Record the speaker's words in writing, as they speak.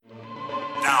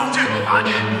much.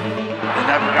 They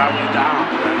never got me down,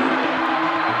 buddy.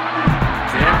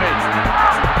 Damn it.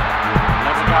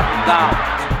 Never got me down.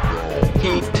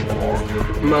 Heat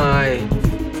my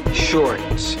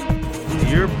shorts.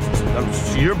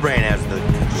 Your brain has the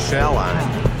shell on it.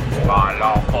 My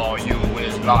love for you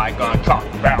is like a truck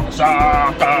bouncer.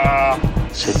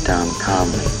 Sit down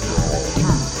calmly.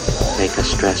 Take a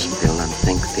stress pill and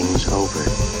think things over.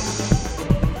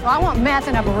 Well, I want meth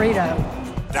and a burrito.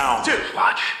 Down too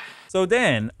much. So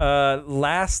Dan,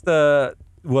 last 2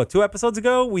 episodes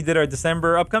ago, we did our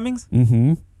December upcomings.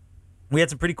 Mm-hmm. We had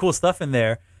some pretty cool stuff in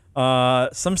there.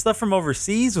 Some stuff from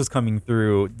overseas was coming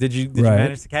through. Did you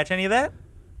manage to catch any of that?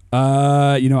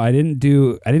 I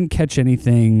didn't catch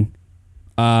anything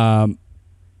that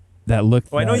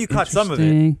looked. Well, I know you caught some of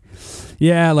it.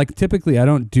 Yeah, like typically I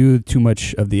don't do too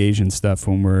much of the Asian stuff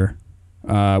when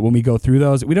we go through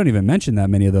those. We don't even mention that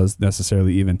many of those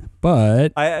necessarily even.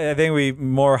 But I think we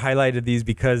more highlighted these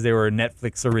because they were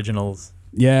Netflix originals.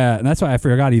 Yeah, and that's why I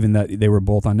forgot even that they were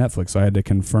both on Netflix. So I had to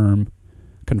confirm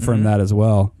that as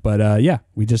well. But yeah,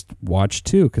 we just watched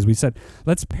two because we said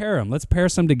let's pair them. Let's pair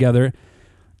some together.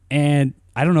 And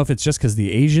I don't know if it's just because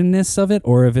the Asian-ness of it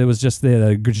or if it was just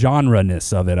the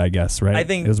genre-ness of it, I guess, right? I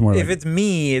think it was more if it's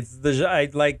me, I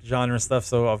like genre stuff,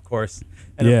 so of course.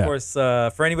 And of course,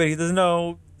 for anybody who doesn't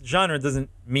know, genre doesn't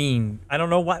mean, I don't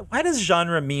know, why does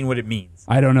genre mean what it means?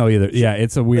 I don't know either. Yeah,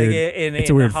 it's a weird, it's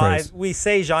a weird phrase. We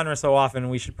say genre so often,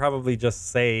 we should probably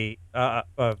just say,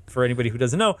 for anybody who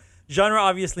doesn't know, genre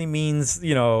obviously means,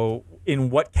 in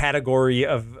what category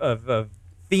of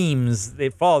themes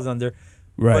it falls under.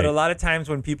 Right. But a lot of times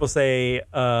when people say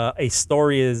a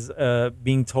story is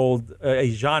being told a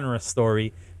genre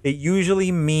story, it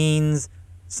usually means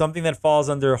something that falls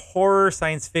under horror,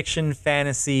 science fiction,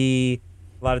 fantasy,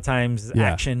 a lot of times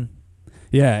action.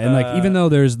 Yeah, and like even though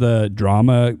there's the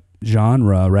drama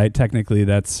genre, right? Technically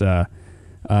that's or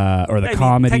the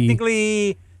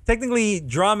comedy. Technically,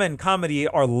 drama and comedy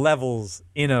are levels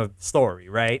in a story,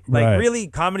 right? Like really,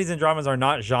 comedies and dramas are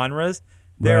not genres.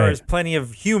 There is plenty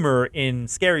of humor in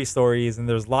scary stories, and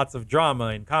there's lots of drama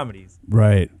in comedies.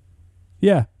 Right.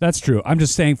 Yeah, that's true. I'm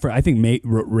just saying I think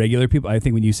regular people, I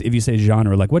think if you say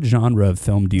genre, like what genre of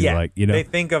film do you like? They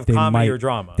think of comedy or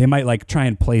drama. They might like try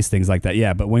and place things like that.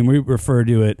 Yeah, but when we refer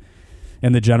to it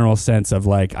in the general sense of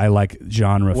like, I like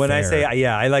genre When fare. I say,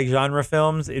 I like genre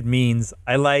films, it means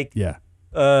I like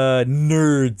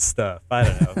nerd stuff. I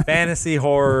don't know. Fantasy,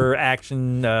 horror,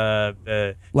 action,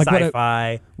 like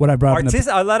sci-fi. What I brought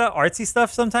a lot of artsy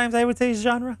stuff sometimes I would say is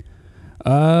genre.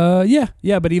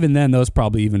 Yeah, but even then those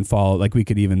probably even fall, like we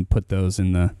could even put those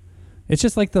in the, it's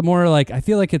just like the more like, I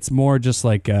feel like it's more just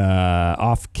like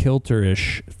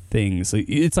off-kilter-ish things.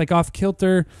 It's like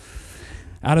off-kilter,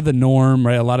 out of the norm,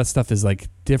 right? A lot of stuff is like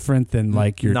different than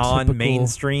like your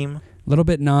non-mainstream. A little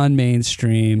bit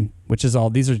non-mainstream, which is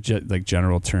all, these are like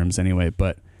general terms anyway,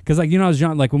 but because like,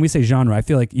 like when we say genre, I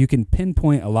feel like you can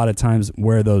pinpoint a lot of times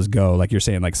where those go. Like you're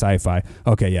saying like sci-fi.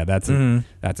 Okay, yeah, that's a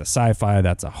sci-fi,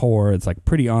 that's a horror. It's like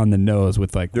pretty on the nose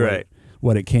with like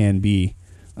what it can be.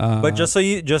 But just so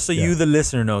you the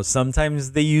listener knows,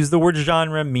 sometimes they use the word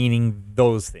genre meaning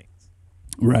those things.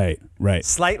 Right.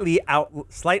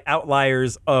 Slight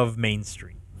outliers of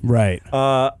mainstream. Right.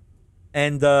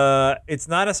 And it's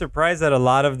not a surprise that a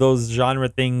lot of those genre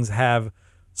things have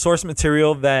source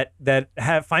material that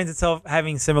finds itself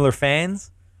having similar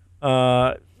fans.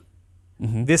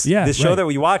 This show that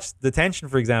we watched, Detention,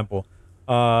 for example,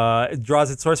 it draws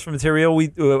its source from material.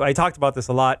 I talked about this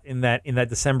a lot in that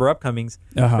December upcomings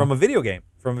from a video game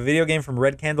from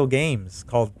Red Candle Games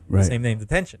called the same name,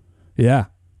 Detention. Yeah.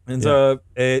 And so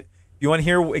if you want to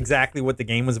hear exactly what the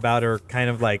game was about or kind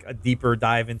of like a deeper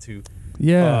dive into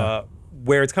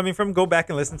where it's coming from, go back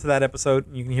and listen to that episode.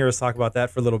 You can hear us talk about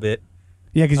that for a little bit.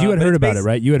 Yeah, because you had heard about it,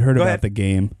 right? You had heard about the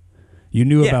game. You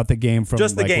knew about the game from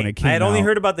just the game. When it came out. I had only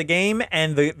heard about the game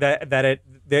and that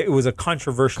it was a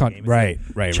controversial game. Right.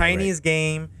 Chinese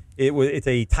game. It's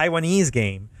a Taiwanese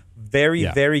game. Very,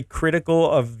 very critical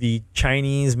of the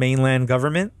Chinese mainland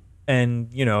government.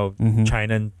 And,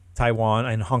 China and Taiwan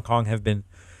and Hong Kong have been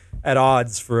at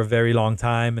odds for a very long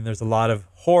time. And there's a lot of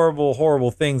horrible, horrible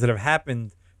things that have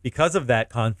happened because of that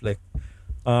conflict.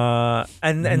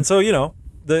 And so,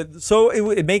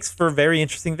 it makes for very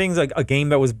interesting things. Like a game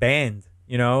that was banned,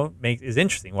 is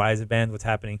interesting. Why is it banned? What's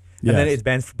happening? And then it's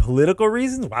banned for political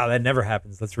reasons. Wow, that never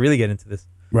happens. Let's really get into this.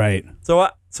 Right. So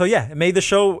it made the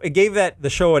show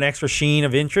an extra sheen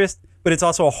of interest, but it's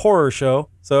also a horror show.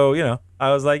 So,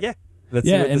 I was like, let's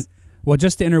see what this. Well,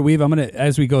 just to interweave, I'm going to,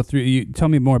 as we go through, you tell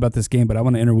me more about this game, but I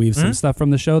want to interweave some stuff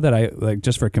from the show that I like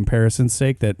just for comparison's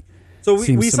sake that So we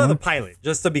seems saw the similar. pilot,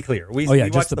 just to be clear. We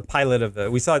just watched the- the pilot of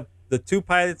we saw the 2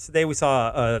 pilots today. We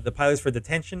saw the pilots for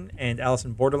Detention and Alice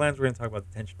in Borderlands. We're going to talk about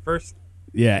Detention first.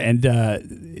 Yeah, and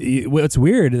what's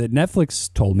weird that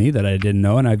Netflix told me that I didn't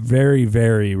know, and I've very,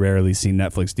 very rarely seen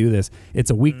Netflix do this. It's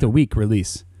a week-to-week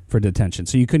release for Detention,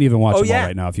 so you couldn't even watch them all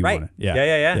right now if you right. wanted.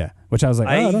 Yeah. Which I was like,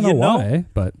 I don't know why,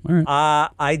 but all right.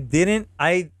 I didn't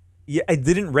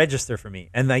register for me,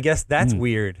 and I guess that's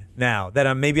weird now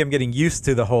that maybe I'm getting used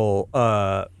to the whole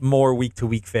more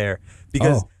week-to-week fare,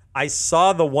 because I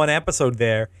saw the 1 episode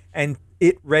there and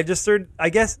it registered. I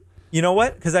guess you know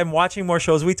what? Because I'm watching more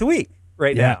shows week to week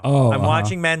right now. I'm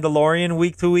watching Mandalorian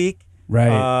week to week.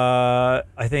 Right.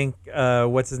 I think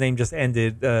what's his name just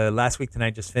ended last week.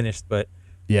 Tonight just finished, but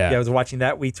I was watching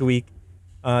that week to week.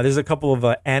 There's a couple of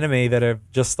anime that have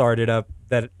just started up.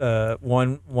 That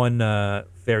one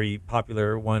very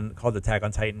popular one called Attack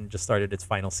on Titan just started its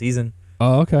final season.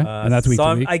 Oh, okay. And that's week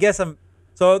to week. I guess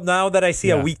so now that I see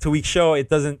a week to week show, it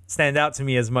doesn't stand out to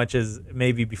me as much as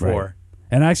maybe before. Right.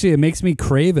 And actually, it makes me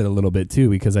crave it a little bit too,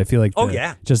 because I feel like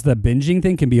just the binging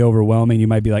thing can be overwhelming. You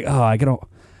might be like,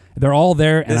 they're all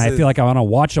there, and I feel like I want to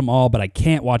watch them all, but I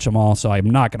can't watch them all, so I'm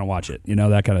not going to watch it. You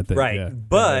know, that kind of thing. Right. Yeah.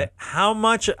 But how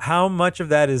much of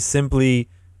that is simply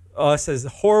us as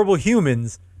horrible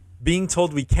humans being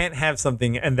told we can't have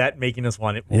something and that making us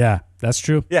want it more? Yeah, that's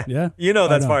true. Yeah. You know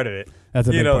that's part of it. That's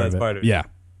a big part of it. Part of it. Yeah,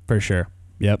 for sure.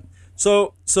 Yep.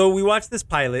 So we watched this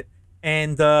pilot,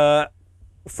 and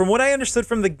from what I understood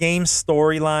from the game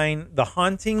storyline, the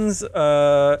hauntings,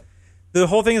 the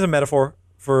whole thing is a metaphor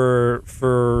for what's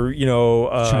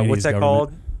that government.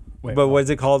 called? Wait, but what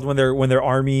is it called when their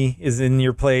army is in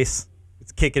your place?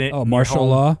 It's kicking it. Oh, martial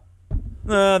law.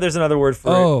 There's another word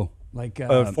for it. Like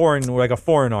a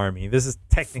foreign army. This is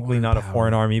technically not a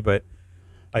foreign army, but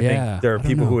I think there are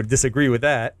people who would disagree with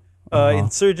that.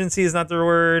 Insurgency is not the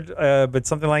word, but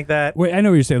something like that. Wait, I know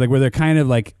what you're saying. Like where they're kind of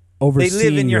like overseeing they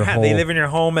live in your whole... They live in your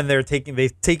home, and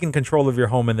they've taken control of your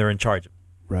home, and they're in charge of it.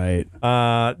 Right.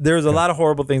 There's a lot of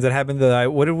horrible things that happened.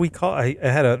 What did we call? I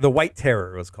had the White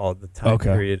Terror was called the time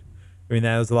period. I mean,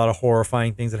 that was a lot of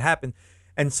horrifying things that happened,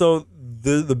 and so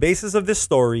the basis of this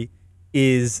story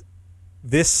is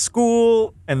this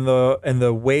school and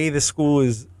the way the school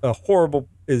is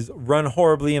run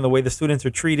horribly, and the way the students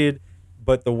are treated,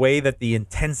 but the way that the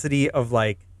intensity of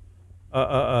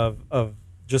of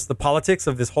just the politics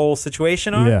of this whole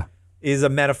situation is a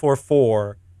metaphor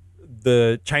for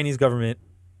the Chinese government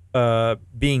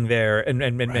being there and their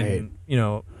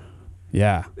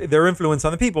influence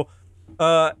on the people.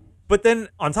 But then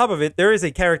on top of it, there is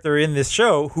a character in this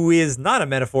show who is not a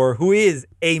metaphor, who is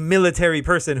a military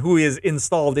person who is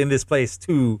installed in this place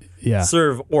to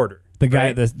serve order. The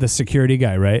guy, the security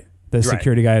guy, right? The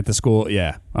security guy at the school.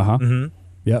 Yeah. Mm-hmm.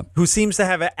 Yep. Who seems to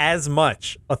have as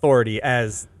much authority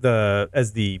as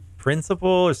the principal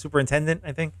or superintendent,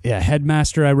 I think. Yeah,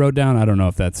 headmaster I wrote down. I don't know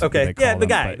if that's okay. What they call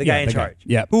the guy in charge.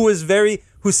 Yeah.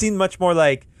 Who seemed much more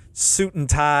like suit and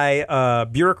tie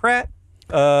bureaucrat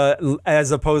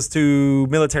as opposed to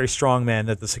military strongman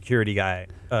that the security guy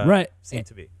seemed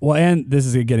to be. Well, and this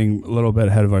is getting a little bit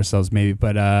ahead of ourselves maybe,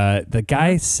 but the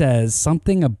guy says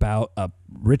something about a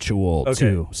ritual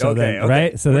too. So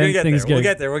right? So we'll then get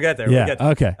there. We'll get there. Yeah. We'll get there.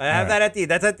 Okay. I have that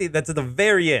that's at the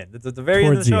very end. That's at the very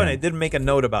end of the show, and I didn't make a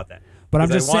note about that. But I'm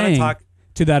just saying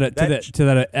to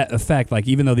that effect, like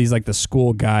even though these like the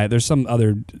school guy, there's some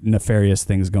other nefarious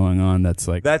things going on that's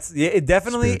like it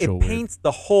definitely paints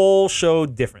the whole show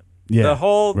different. Yeah. The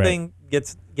whole thing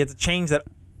gets a change that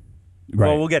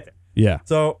well, we'll get there. Yeah.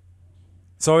 So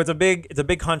it's a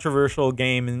big controversial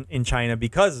game in China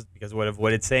because of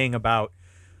what it's saying about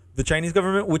the Chinese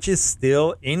government, which is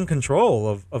still in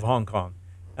control of Hong Kong,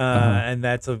 and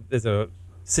that's a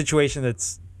situation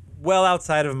that's well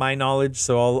outside of my knowledge.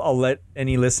 So I'll let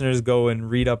any listeners go and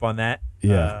read up on that.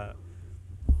 Yeah.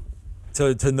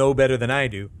 To know better than I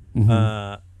do.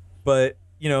 Mm-hmm. But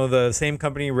the same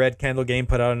company, Red Candle Game,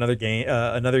 put out another game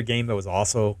that was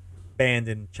also banned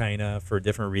in China for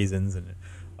different reasons, and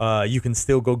you can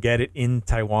still go get it in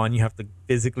Taiwan. You have to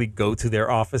physically go to their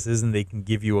offices, and they can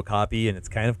give you a copy, and it's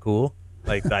kind of cool,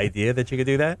 like the idea that you could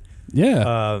do that.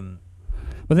 Yeah.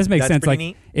 But this makes sense. Like,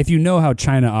 neat. If you know how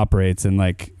China operates, and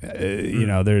like,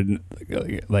 they're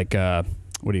like,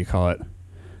 what do you call it?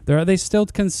 Are they still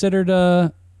considered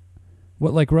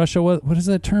what like Russia? What is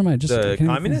that term?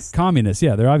 Communist? Communist.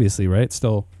 Yeah, they're obviously right.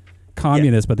 Still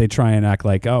communist, but they try and act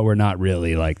like, we're not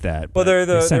really like that. Well, they're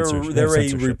a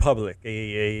censorship. republic.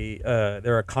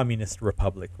 They're a communist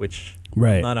republic, which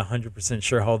right. I'm not 100%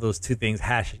 sure how those two things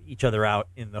hash each other out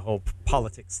in the whole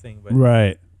politics thing. But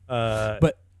right.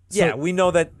 We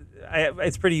know that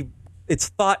it's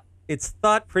it's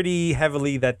thought pretty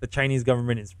heavily that the Chinese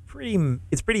government is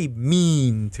pretty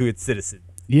mean to its citizens.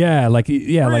 Yeah, like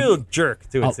Real jerk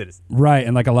to its citizens. Right,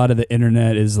 and like a lot of the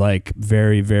internet is like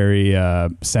very, very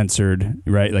censored,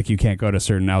 right? Like you can't go to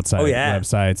certain outside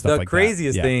websites, stuff like that. The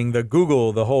craziest thing, the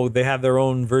Google, they have their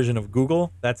own version of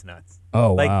Google. That's nuts.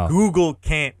 Oh, like wow.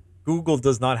 Google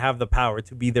does not have the power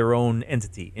to be their own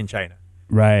entity in China.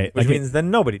 Right. Which like means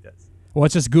then nobody does. Well,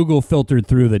 it's just Google filtered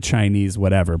through the Chinese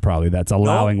whatever, probably that's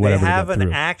allowing whatever. They have to go an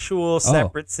through. actual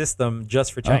separate system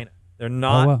just for China. They're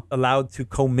not allowed to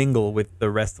commingle with the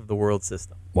rest of the world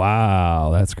system.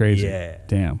 Wow, that's crazy. Yeah.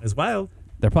 Damn. It's wild.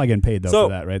 They're probably getting paid though for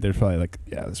that, right? They're probably like,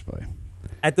 there's probably.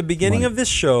 At the beginning of this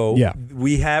show,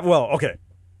 we have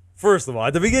first of all,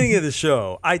 at the beginning of the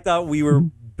show, I thought we were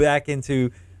back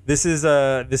into this is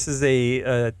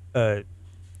a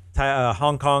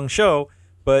Hong Kong show,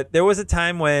 but there was a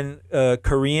time when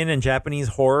Korean and Japanese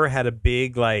horror had a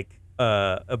big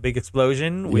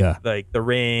explosion with like The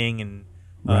Ring and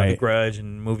The Grudge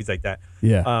and movies like that.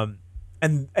 Yeah.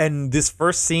 And this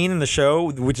first scene in the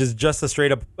show, which is just a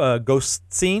straight up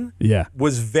ghost scene,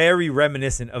 was very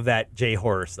reminiscent of that J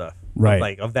horror stuff,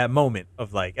 right? Of that moment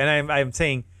of like, and I'm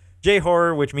saying J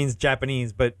horror, which means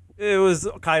Japanese, but it was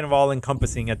kind of all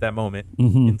encompassing at that moment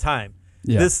in time.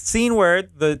 Yeah. This scene where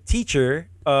the teacher,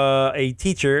 a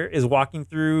teacher, is walking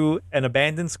through an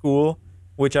abandoned school.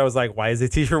 Which I was like, why is a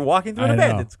teacher walking through an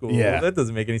abandoned school? Yeah. That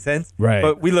doesn't make any sense. Right.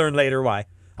 But we learned later why.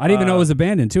 I didn't even know it was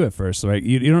abandoned too at first. Like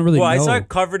you don't really know. Well, I saw it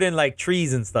covered in like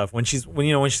trees and stuff when she's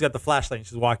got the flashlight and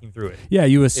she's walking through it. Yeah,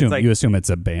 you assume it's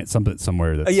abandoned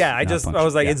somewhere. That's I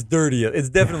was like, it's dirty. It's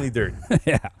definitely dirty.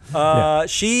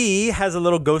 She has a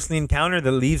little ghostly encounter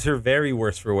that leaves her very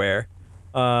worse for wear.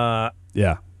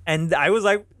 And I was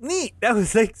like, neat. That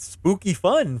was like spooky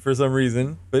fun for some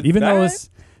reason. But even though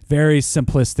it's very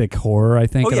simplistic horror, I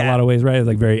think in a lot of ways, right? It's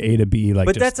like very A to B, like.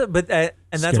 But that's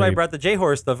why I brought the J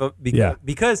horror stuff up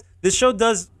because this show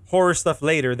does horror stuff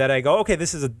later that I go, okay,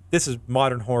 this is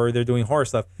modern horror. They're doing horror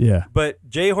stuff. Yeah. But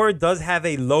J horror does have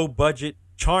a low budget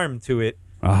charm to it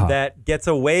that gets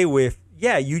away with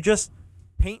you just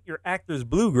paint your actors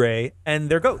blue-gray and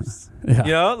they're ghosts. Kind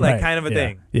of a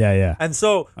thing. Yeah. And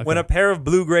so when a pair of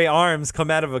blue-gray arms come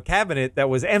out of a cabinet that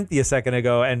was empty a second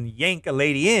ago and yank a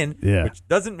lady in, which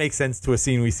doesn't make sense to a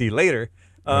scene we see later,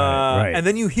 and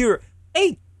then you hear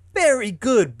a very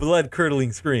good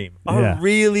blood-curdling scream, a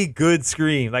really good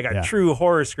scream, like a true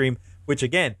horror scream, which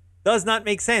again does not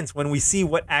make sense when we see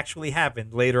what actually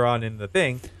happened later on in the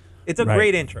thing. It's a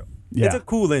great intro. Yeah. It's a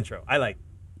cool intro. I like it.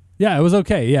 Yeah, it was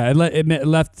okay. Yeah, it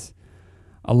left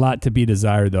a lot to be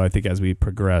desired, though, I think, as we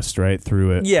progressed, right,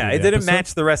 through it. Yeah, it didn't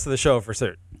match the rest of the show for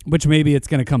certain. Which maybe it's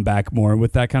going to come back more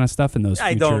with that kind of stuff in those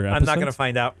future episodes. I'm not going to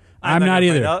find out. I'm not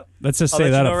either. Let's just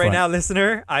say that up front. Right now,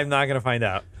 listener, I'm not going to find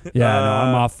out. Yeah,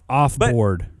 I'm off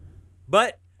board.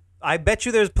 But I bet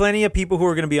you there's plenty of people who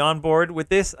are going to be on board with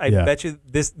this. I bet you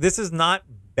this is not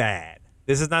bad.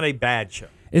 This is not a bad show.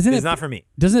 It's not for me.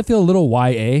 Doesn't it feel a little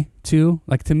YA too?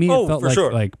 Like to me, it felt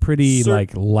like pretty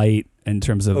like light in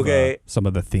terms of some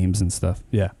of the themes and stuff.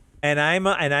 Yeah. And I'm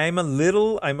a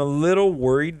little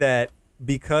worried that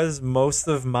because most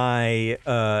of my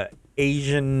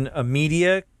Asian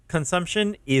media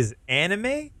consumption is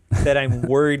anime, that I'm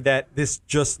worried that this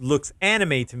just looks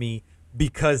anime to me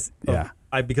because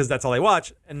because that's all I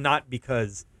watch and not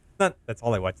that's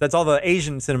all I watch. That's all the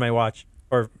Asian cinema I watch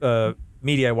or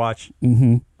media I watch.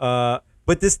 Mm-hmm.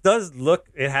 But this does look,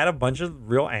 it had a bunch of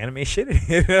real anime shit in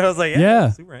it. I was like,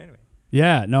 super anime.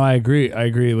 Yeah, no, I agree. I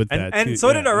agree with that. And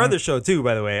so did our other show too,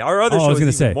 by the way. Our other show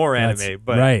is even more anime,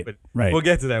 but we'll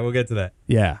get to that.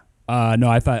 Yeah. No,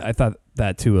 I thought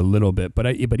that too a little bit, but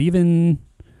even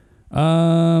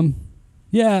I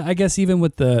guess even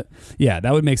with that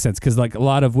would make sense because like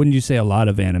wouldn't you say a lot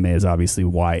of anime is obviously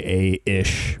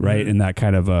YA-ish, right? In that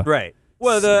kind of a right.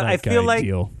 Well, I feel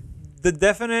ideal. Like the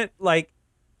definite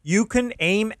you can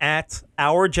aim at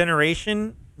our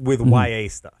generation with YA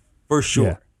stuff for sure.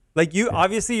 Yeah. Like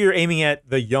obviously you're aiming at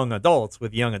the young adults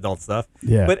with young adult stuff.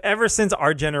 Yeah. But ever since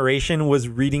our generation was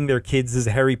reading their kids'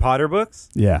 Harry Potter books,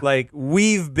 like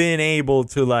we've been able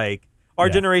to our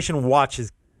generation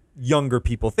watches younger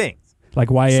people things.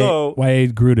 Like YA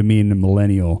grew to mean a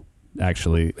millennial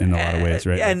actually in a lot of ways,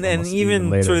 right? And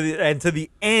even sort of to the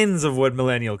ends of what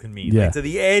millennial can mean. Yeah. Like to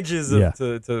the edges of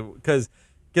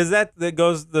because that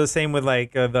goes the same with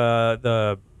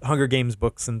the Hunger Games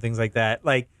books and things like that.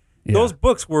 Those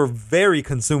books were very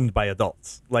consumed by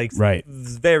adults.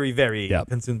 Very, very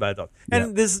consumed by adults.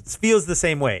 And this feels the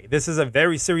same way. This is a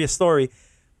very serious story.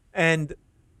 And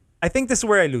I think this is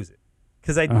where I lose it.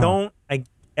 Because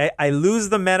I lose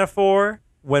the metaphor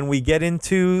when we get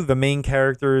into the main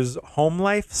character's home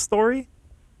life story.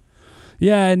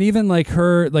 Yeah, and even like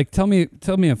her, like tell me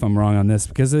if I'm wrong on this,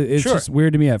 because it's Sure. just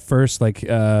weird to me at first. Like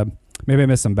maybe I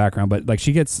missed some background, but like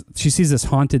she sees this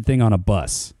haunted thing on a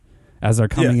bus as they're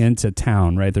coming into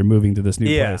town. Right, they're moving to this new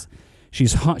place. She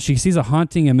sees a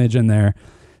haunting image in there.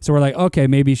 So we're like, okay,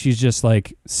 maybe she's just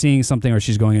like seeing something, or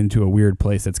she's going into a weird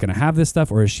place that's going to have this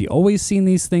stuff, or has she always seen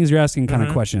these things? You're asking kind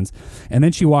of questions. And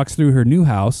then she walks through her new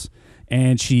house,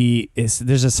 and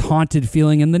there's this haunted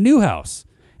feeling in the new house.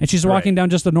 And she's walking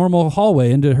down just a normal hallway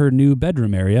into her new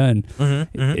bedroom area,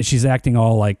 and she's acting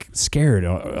all like scared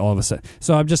all of a sudden.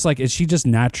 So I'm just like, is she just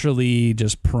naturally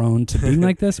just prone to being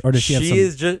like this, or does she have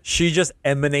some? She just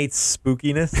emanates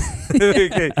spookiness.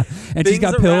 And she's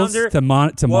got pills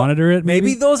to monitor it.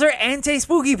 Maybe those are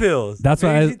anti-spooky pills. That's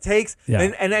what she takes. Yeah.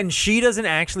 And she doesn't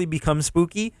actually become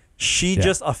spooky. She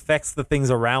just affects the things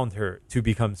around her to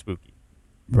become spooky.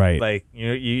 Right. Like,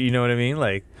 you know what I mean?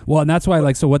 Like, well, and that's why,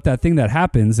 like, so what that thing that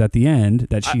happens at the end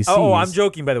that she sees. Oh, I'm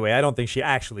joking, by the way. I don't think she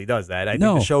actually does that. I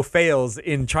think the show fails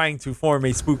in trying to form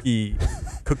a spooky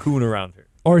cocoon around her.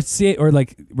 Or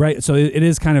like, right. So it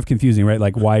is kind of confusing, right?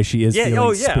 Like why she is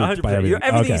feeling spooked 100%. by everything.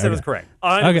 Everything you said was correct.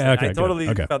 Okay, I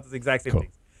totally felt the exact same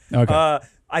things. Okay.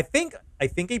 I think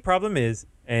a problem is,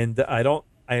 and I don't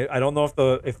know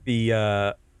if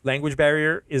the language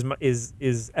barrier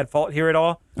is at fault here at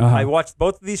all. I watched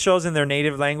both of these shows in their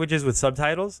native languages with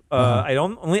subtitles.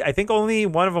 I think only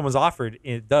one of them was offered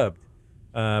dubbed.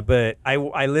 But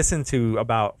I listened to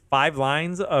about 5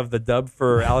 lines of the dub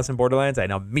for Alice in Borderlands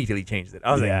and immediately changed it.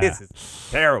 I was like, this is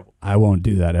terrible. I won't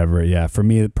do that ever. Yeah, for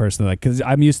me personally, like, because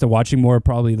I'm used to watching more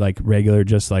probably like regular,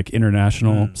 just like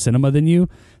international cinema than you.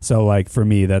 So like for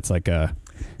me, that's like a.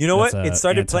 You know what? It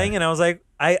started playing and I was like,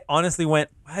 I honestly went,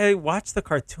 I watched the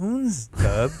cartoons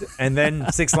dubbed, and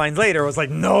then 6 lines later, I was like,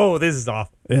 no, this is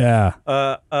awful. Yeah.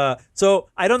 So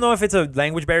I don't know if it's a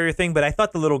language barrier thing, but I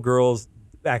thought the little girl's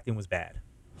acting was bad.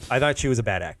 I thought she was a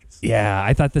bad actress. Yeah,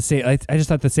 I thought the same. I just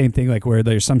thought the same thing. Like where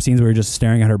there's some scenes where you're just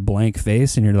staring at her blank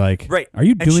face, and you're like, right? Are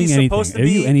you doing anything? Supposed to Are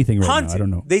you anything right haunted. now? I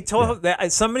don't know. They told her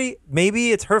that somebody.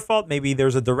 Maybe it's her fault. Maybe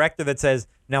there's a director that says,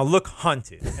 "Now look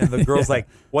haunted," and the girl's like,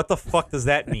 "What the fuck does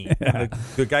that mean?" And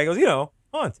the guy goes,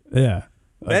 haunted. Yeah.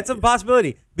 That's a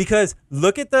possibility, because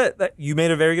look at that. You made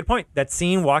a very good point. That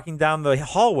scene walking down the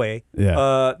hallway.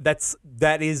 Yeah.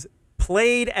 That is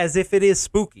played as if it is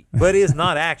spooky, but it is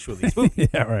not actually spooky.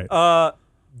 Yeah. Right.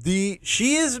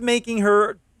 She is making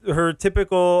her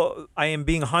typical I am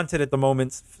being haunted at the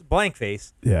moment blank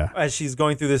face. Yeah. As she's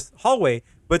going through this hallway,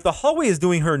 but the hallway is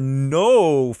doing her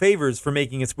no favors for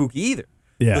making it spooky either.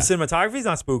 Yeah. The cinematography is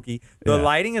not spooky. The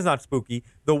lighting is not spooky.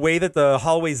 The way that the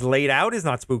hallway's laid out is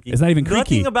not spooky. It's not even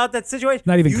creaky. Nothing about that situation.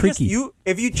 Not even creaky.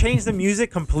 If you change the music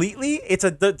completely, it's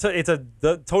a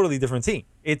totally different scene.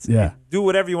 Do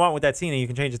whatever you want with that scene, and you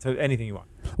can change it to anything you want.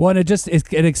 Well, and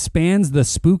it expands the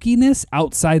spookiness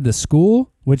outside the school,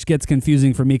 which gets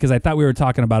confusing for me because I thought we were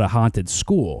talking about a haunted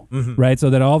school, right? So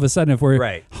that all of a sudden, if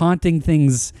we're haunting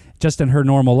things just in her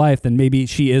normal life, then maybe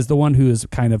she is the one who is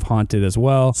kind of haunted as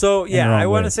well. So yeah, I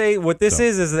want to say what this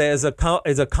is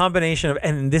a combination of,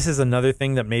 and this is another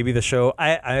thing that maybe the show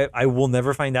I will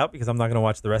never find out because I'm not going to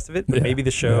watch the rest of it. But maybe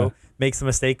the show makes the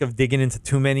mistake of digging into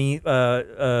too many,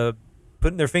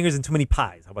 putting their fingers in too many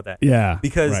pies. How about that? Yeah,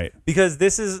 because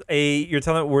this is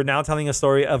we're now telling a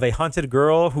story of a haunted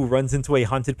girl who runs into a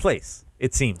haunted place.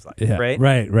 It seems like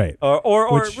right.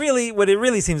 Or really, what it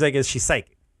really seems like is she's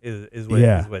psychic. Is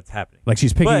what's happening. Like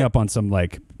she's picking up on some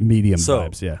like medium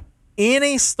vibes. Yeah. In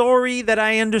a story that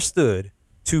I understood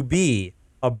to be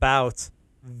about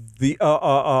the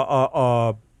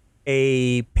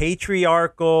a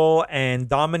patriarchal and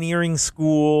domineering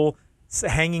school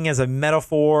hanging as a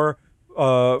metaphor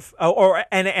and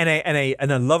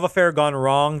a love affair gone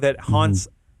wrong that haunts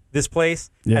this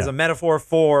place as a metaphor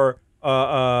for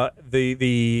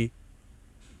the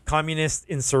communist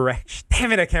insurrection.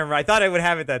 Damn it, I can't remember. I thought I would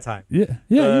have it that time. Yeah,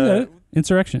 you got it.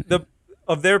 Insurrection.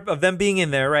 Of them being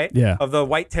in there, right? Yeah. Of the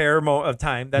white terror of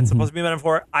time. That's supposed to be a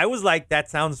metaphor. I was like, that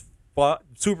sounds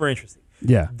super interesting.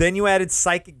 Yeah. Then you added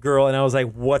Psychic Girl, and I was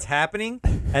like, what's happening?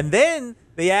 And then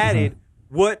they added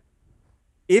what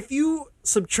if you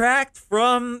subtract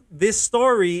from this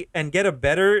story and get a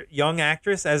better young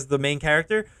actress as the main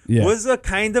character, was a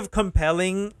kind of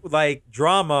compelling like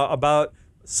drama about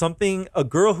a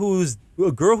girl who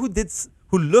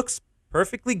looks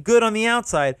perfectly good on the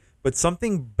outside, but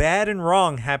something bad and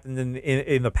wrong happened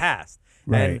in the past.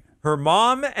 Right. And her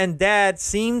mom and dad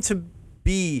seem to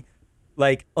be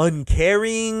like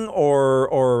uncaring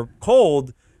or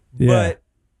cold, but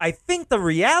I think the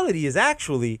reality is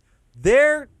actually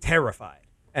they're terrified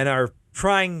and are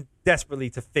trying desperately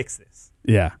to fix this.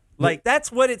 Yeah. Like,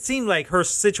 that's what it seemed like her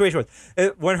situation was.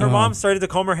 When her mom started to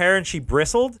comb her hair and she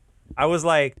bristled, I was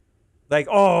like,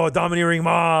 oh, domineering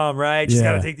mom, right? She's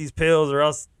got to take these pills or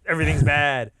else everything's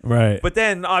bad. Right. But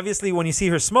then, obviously, when you see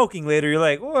her smoking later, you're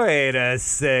like, wait a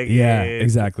second. Yeah,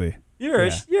 exactly. You're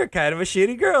kind of a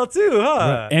shitty girl, too, huh?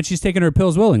 Right. And she's taking her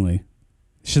pills willingly.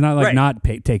 She's not like not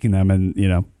taking them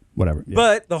and, whatever. Yeah.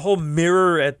 But the whole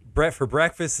mirror for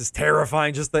breakfast is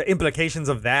terrifying. Just the implications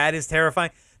of that is terrifying.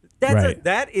 That's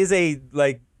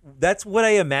what I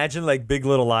imagine like Big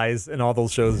Little Lies and all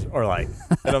those shows are like.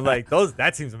 And I'm like,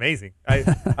 that seems amazing.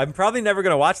 I'm probably never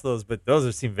going to watch those, but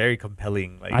those seem very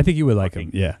compelling. Like, I think you would like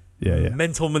them. Yeah.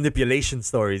 Mental manipulation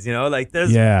stories, like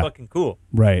that's fucking cool.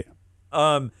 Right.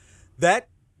 That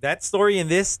story in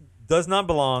this does not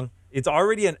belong. It's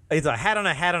already it's a hat on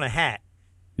a hat on a hat.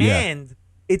 Yeah. And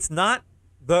it's not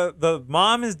the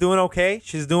mom is doing okay.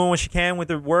 She's doing what she can with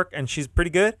her work and she's pretty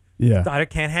good. Yeah. Daughter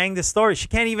can't hang this story. She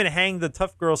can't even hang the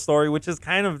tough girl story, which is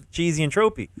kind of cheesy and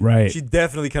tropey. Right. She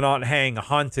definitely cannot hang a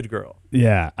haunted girl.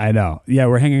 Yeah, I know. Yeah,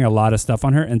 we're hanging a lot of stuff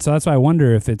on her. And so that's why I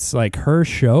wonder if it's like her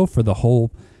show for the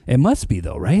whole. It must be,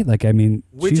 though, right? Like, I mean.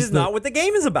 Which is not what the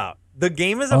game is about. The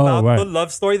game is about the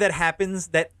love story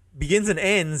that begins and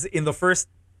ends in the first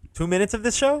 2 minutes of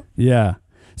this show. Yeah.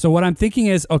 So what I'm thinking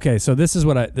is, okay, so this is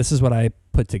what I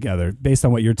put together based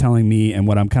on what you're telling me and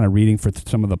what I'm kind of reading for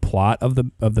some of the plot of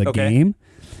the game.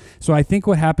 So I think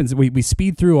what happens, we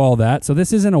speed through all that. So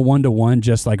this isn't a 1-to-1,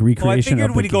 just like recreation. I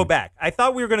figured we'd go back. I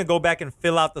thought we were going to go back and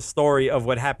fill out the story of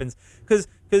what happens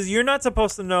because you're not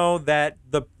supposed to know that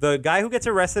the guy who gets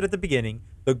arrested at the beginning,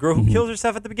 the girl who kills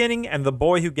herself at the beginning, and the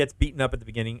boy who gets beaten up at the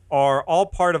beginning are all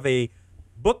part of a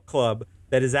book club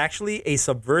that is actually a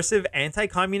subversive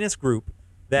anti-communist group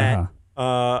that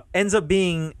ends up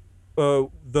being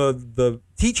the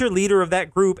teacher leader of that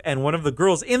group, and one of the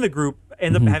girls in the group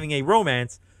end up having a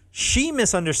romance. She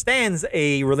misunderstands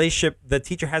a relationship the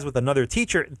teacher has with another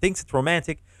teacher and thinks it's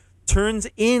romantic, turns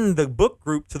in the book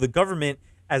group to the government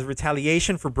as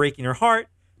retaliation for breaking her heart.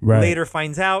 Right. Later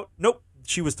finds out, nope,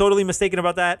 she was totally mistaken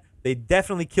about that. They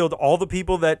definitely killed all the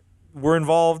people that were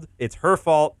involved. It's her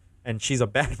fault. And she's a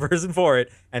bad person for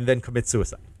it, and then commits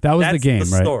suicide. That was the game,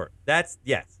 right? Story. That's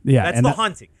Yeah, That's the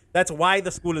haunting. That's why the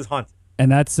school is haunted.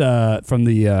 And that's from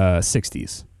the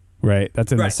 60s, right?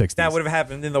 That's in the 60s. That would have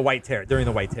happened in the White Terror, during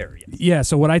the White Terror. Yes. Yeah.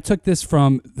 So what I took this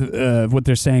from, what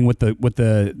they're saying with the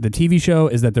TV show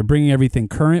is that they're bringing everything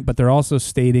current, but they're also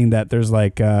stating that there's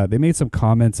like they made some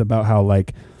comments about how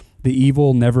like the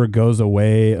evil never goes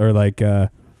away, or like oh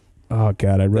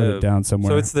god, I wrote it down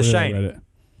somewhere. So it's The Shining.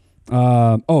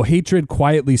 Hatred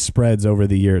quietly spreads over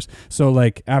the years. So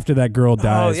like after that girl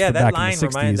dies, that back line in the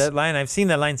 60s, that line. I've seen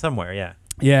that line somewhere. Yeah.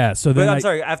 Yeah. So then, but I'm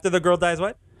sorry. After the girl dies,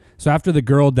 what? So after the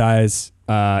girl dies,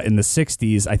 in the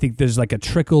 60s, I think there's like a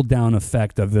trickle down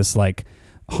effect of this like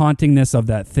hauntingness of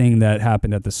that thing that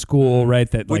happened at the school,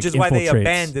 right? That which like is why they infiltrates.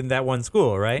 Abandoned that one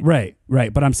school, right?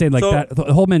 Right. But I'm saying like that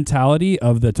the whole mentality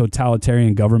of the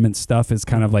totalitarian government stuff is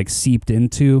kind of like seeped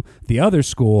into the other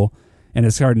school. And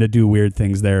it's starting to do weird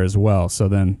things there as well. So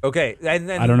then, okay,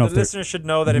 and I don't know the listeners should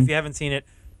know that if you haven't seen it,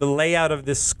 the layout of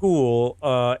this school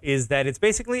is that it's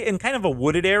basically in kind of a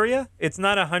wooded area. It's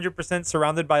not 100%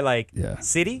 surrounded by like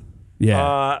city.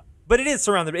 Yeah. But it is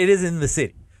surrounded. It is in the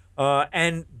city.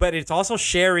 But it's also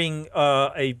sharing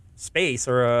a space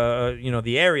or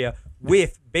the area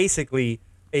with basically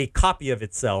a copy of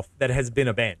itself that has been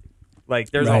abandoned.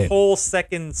 Like there's a whole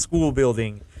second school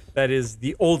building that is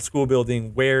the old school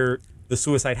building where the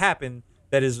suicide happened,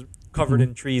 that is covered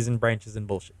in trees and branches and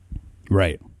bullshit.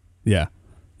 Right. Yeah.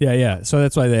 So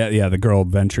that's why the girl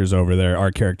ventures over there, our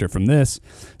character from this.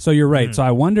 So you're right. So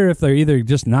I wonder if they're either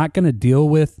just not going to deal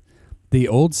with the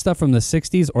old stuff from the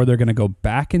 60s, or they're going to go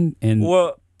back and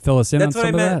fill us in on some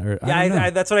of that. Or,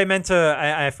 that's what I meant to.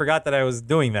 I forgot that I was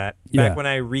doing that back when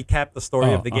I recapped the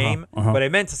story of the game. What I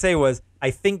meant to say was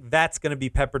I think that's going to be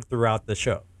peppered throughout the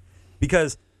show,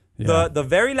 because the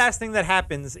very last thing that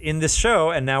happens in this show,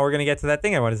 and now we're going to get to that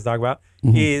thing I wanted to talk about,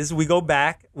 is we go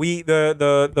back.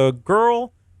 The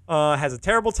girl has a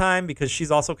terrible time because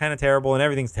she's also kind of terrible, and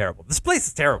everything's terrible. This place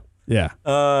is terrible. Yeah.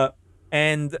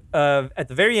 And at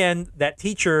the very end, that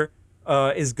teacher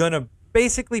is going to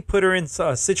basically put her in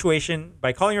a situation,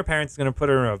 by calling her parents, is going to put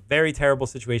her in a very terrible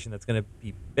situation that's going to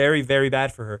be very, very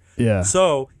bad for her. Yeah.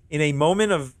 So in a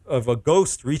moment of a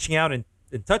ghost reaching out and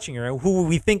touching her, who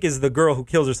we think is the girl who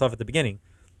kills herself at the beginning.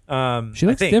 She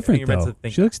looks different, though.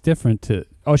 She looks different to...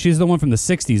 Oh, she's the one from the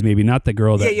 60s, maybe, not the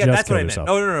girl that just that's killed what herself.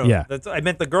 I meant. No. Yeah. I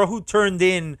meant the girl who turned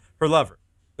in her lover.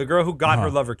 The girl who got her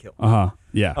lover killed.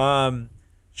 Yeah.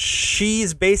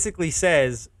 She's basically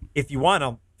says, if you want,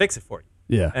 I'll fix it for you.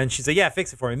 Yeah. And she said, yeah,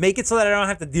 fix it for me. Make it so that I don't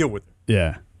have to deal with it.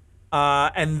 Yeah.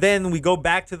 And then we go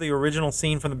back to the original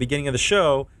scene from the beginning of the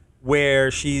show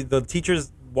where the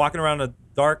teacher's walking around a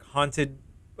dark, haunted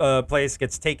place,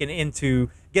 gets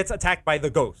attacked by the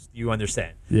ghost, you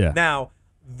understand. Yeah. Now,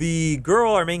 the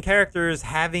girl, our main character, is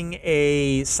having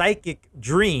a psychic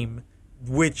dream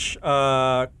which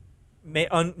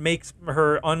makes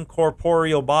her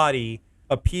uncorporeal body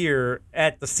appear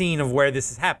at the scene of where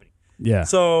this is happening. Yeah.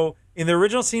 So in the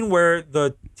original scene where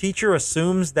the teacher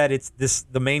assumes that it's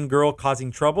the main girl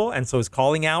causing trouble and so is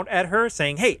calling out at her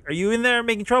saying, hey, are you in there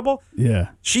making trouble? Yeah.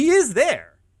 She is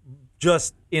there,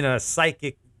 just in a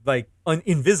psychic, like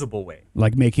invisible way.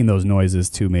 Like making those noises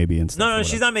too, maybe. And stuff No,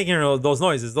 she's not making those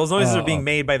noises. Those noises are being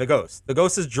made by the ghost. The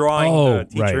ghost is drawing the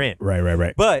teacher in.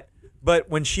 Right. But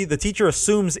when the teacher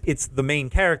assumes it's the main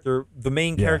character, the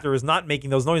main character is not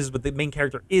making those noises, but the main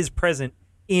character is present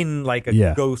in like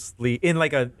a ghostly, in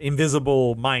like an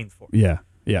invisible mind form. Yeah.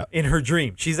 In her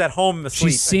dream, she's at home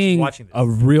asleep. She's seeing and she's watching this.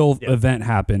 a real event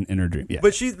happen in her dream. Yeah.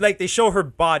 But she's like, they show her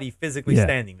body physically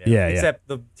standing there. Yeah. Except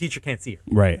the teacher can't see her.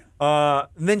 Right. And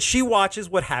then she watches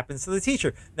what happens to the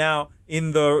teacher. Now,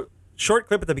 in the short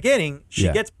clip at the beginning,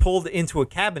 she gets pulled into a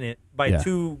cabinet by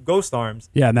two ghost arms.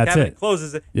 Yeah, and that's cabinet it.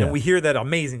 Closes it, Yeah. and we hear that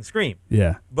amazing scream.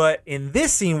 Yeah. But in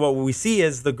this scene, what we see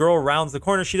is the girl rounds the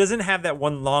corner. She doesn't have that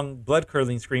one long blood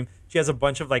curdling scream. She has a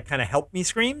bunch of like kind of help me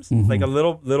screams, like a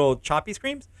little choppy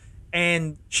screams.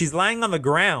 And she's lying on the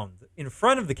ground in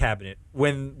front of the cabinet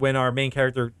when our main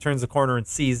character turns the corner and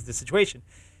sees the situation.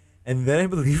 And then I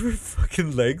believe her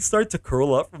fucking legs start to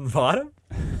curl up from the bottom.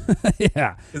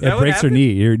 Yeah. Is It that what breaks her happened?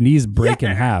 knee. Your knees break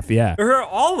in half. Yeah.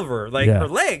 All of her, like her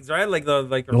legs, right? Like her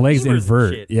The legs femurs and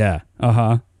invert. shit. Yeah.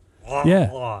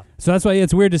 Yeah. So that's why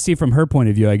it's weird to see from her point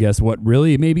of view, I guess, what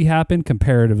really maybe happened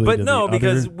comparatively But to no, the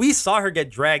because other. we saw her get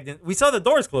dragged in. We saw the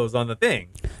doors closed on the thing.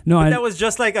 No, but I, that was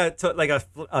just like a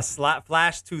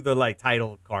flash to the like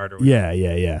title card or whatever.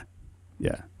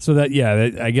 Yeah. So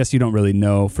I guess you don't really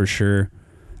know for sure.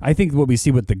 I think what we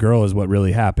see with the girl is what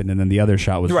really happened, and then the other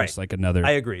shot was just like another.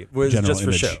 I agree. It was general just for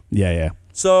image. show. Yeah.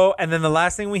 So, and then the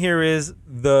last thing we hear is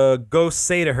the ghosts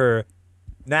say to her,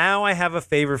 "Now I have a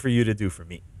favor for you to do for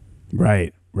me."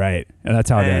 Right. And that's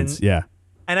how it ends. Yeah.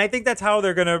 And I think that's how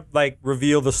they're gonna like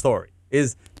reveal the story.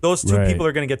 Is those two people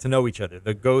are gonna get to know each other.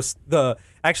 The ghost.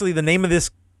 Actually, the name of this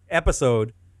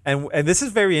episode, and this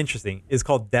is very interesting, is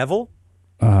called Devil.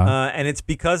 And it's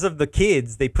because of the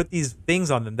kids. They put these things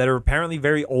on them that are apparently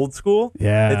very old school.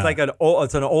 Yeah. It's like an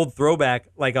old throwback,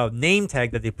 like a name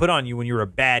tag that they put on you when you were a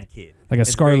bad kid. Like a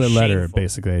It's scarlet very letter, shameful.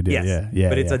 basically. I did. Yes. Yeah.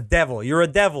 But it's a devil. You're a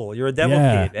devil. You're a devil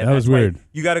Yeah, kid. And that was that's why weird.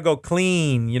 You got to go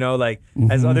clean. You know, like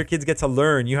as other kids get to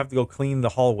learn, you have to go clean the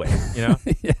hallway. You know.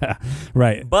 Yeah.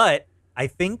 Right. But I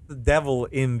think the devil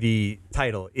in the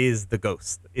title is the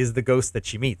ghost. Is the ghost that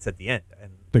she meets at the end.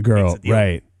 And The girl. makes a deal.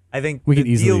 Right. I think We the could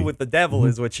easily- deal with the devil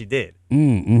is what she did.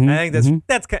 Mm-hmm. I think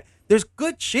that's there's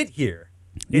good shit here.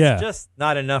 It's just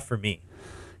not enough for me.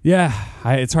 Yeah,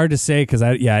 it's hard to say because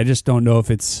I just don't know if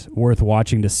it's worth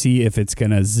watching to see if it's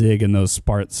gonna zig in those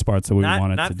spots that we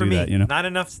wanted not to for do me. that. You know, Not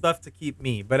enough stuff to keep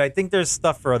me, but I think there's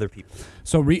stuff for other people.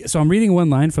 so I'm reading one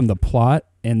line from the plot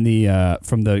in the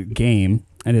from the game,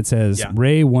 and it says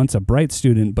Ray once a bright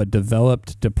student but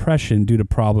developed depression due to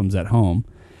problems at home.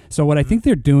 So what I think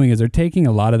they're doing is they're taking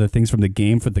a lot of the things from the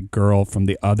game for the girl from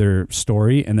the other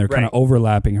story, and they're kind of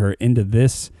overlapping her into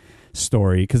this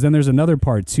story. Because then there's another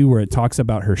part too where it talks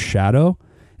about her shadow.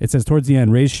 It says towards the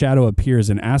end, Ray's shadow appears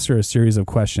and asks her a series of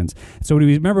questions. So do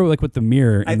we remember like with the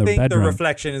mirror in the bedroom? I think the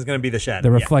reflection is going to be the shadow.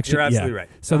 The reflection, you're absolutely right.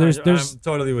 So there's I'm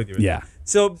totally with you.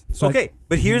 So okay,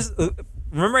 but here's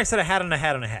remember I said a hat on a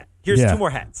hat on a hat. Here's two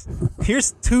more hats.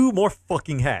 Here's two more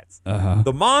fucking hats.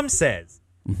 The mom says,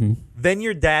 then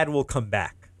your dad will come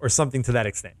back, or something to that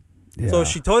extent. So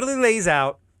she totally lays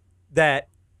out that,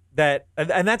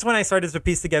 and that's when I started to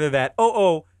piece together that,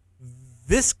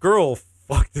 this girl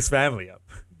fucked this family up.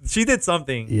 She did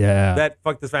something that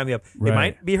fucked this family up. It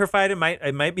might be her fight. It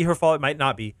might be her fault. It might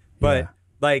not be. But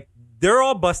like they're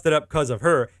all busted up because of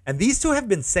her, and these two have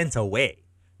been sent away.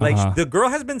 Like the girl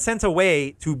has been sent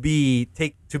away to be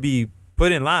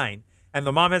put in line, and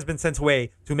the mom has been sent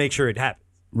away to make sure it happens.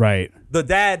 Right. The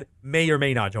dad may or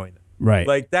may not join them. Right.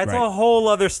 Like that's a whole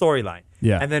other storyline.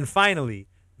 Yeah. And then finally,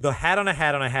 the hat on a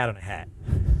hat on a hat on a hat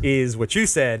is what you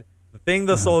said. The thing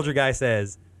the soldier guy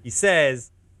says. He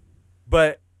says,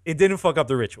 but it didn't fuck up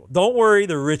the ritual. Don't worry,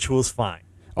 the ritual's fine.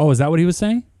 Oh, is that what he was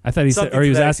saying? I thought he said, or he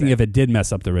was asking if it did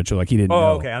mess up the ritual. Like he didn't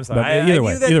know. Oh, okay. I'm sorry. But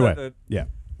either way. Yeah.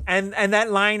 And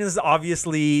that line is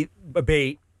obviously a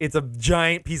bait. It's a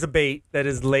giant piece of bait that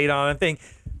is laid on a thing.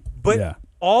 But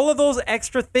all of those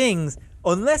extra things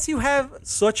unless you have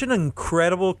such an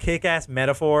incredible kick-ass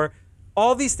metaphor,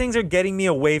 all these things are getting me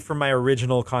away from my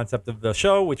original concept of the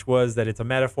show, which was that it's a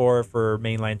metaphor for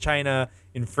mainland China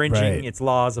infringing its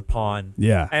laws upon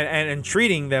and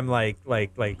treating them like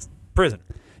prisoners.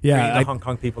 Yeah, treating the Hong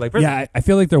Kong people like prisoners. Yeah, I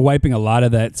feel like they're wiping a lot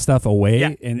of that stuff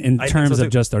away in terms of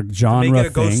just a genre to make it a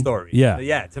thing. ghost story.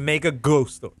 Yeah, to make a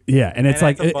ghost story. Yeah, and it's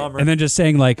like, and then just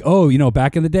saying like, oh, you know,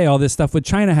 back in the day, all this stuff with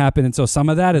China happened, and so some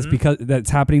of that is because that's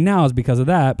happening now is because of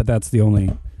that, but that's the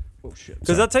only. Oh shit!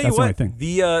 Because I'll tell you what,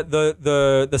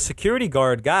 the security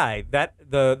guard guy,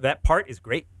 that part is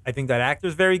great. I think that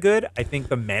actor's very good. I think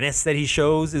the menace that he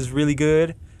shows is really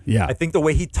good. Yeah. I think the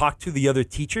way he talked to the other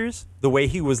teachers, the way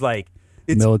he was like,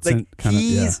 it's militant like kind of.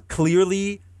 He's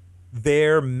clearly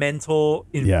their mental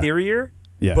inferior,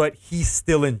 but he's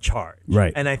still in charge.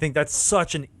 Right. And I think that's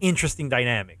such an interesting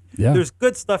dynamic. Yeah. There's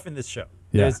good stuff in this show.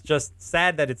 Yeah. It's just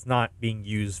sad that it's not being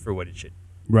used for what it should.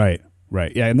 Right.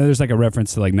 Yeah, and then there's like a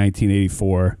reference to like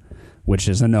 1984, which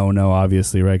is a no-no,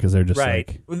 obviously, right? Because they're just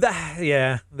like...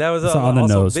 that was on the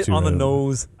also nose, a bit too, on the right?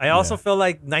 nose. I also felt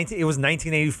like it was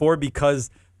 1984 because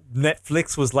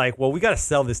Netflix was like, well, we got to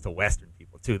sell this to Western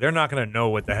people, too. They're not going to know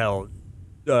what the hell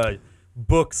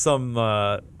book some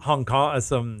some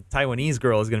Taiwanese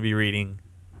girl is going to be reading.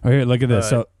 Oh, here, look at this.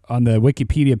 So on the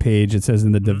Wikipedia page, it says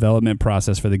in the development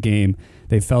process for the game,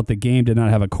 they felt the game did not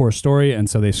have a core story, and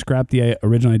so they scrapped the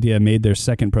original idea, made their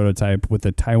second prototype with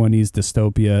a Taiwanese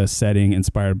dystopia setting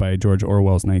inspired by George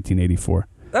Orwell's 1984.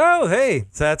 Oh, hey.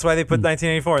 So that's why they put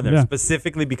 1984 in there,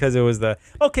 specifically because it was the...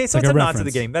 Okay, so like it's a a nod to the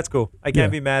reference. game. That's cool. I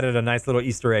can't be mad at a nice little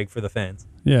Easter egg for the fans.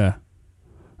 Yeah.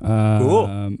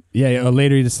 Cool. Yeah,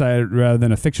 later he decided rather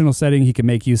than a fictional setting, he could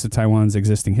make use of Taiwan's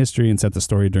existing history and set the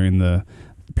story during the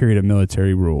period of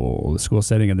military rule. The school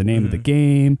setting and the name of the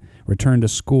game, Return to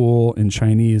School in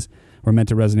Chinese, were meant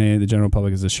to resonate with the general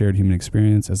public as a shared human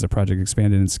experience. As the project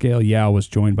expanded in scale, Yao was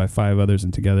joined by 5 others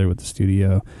and together with the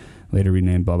studio, later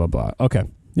renamed blah, blah, blah. Okay.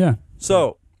 Yeah.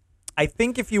 So I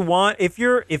think if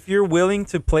you're willing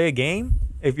to play a game,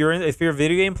 if you're a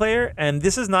video game player, and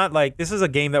this is a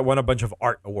game that won a bunch of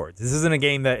art awards. This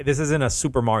isn't a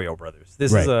Super Mario Brothers.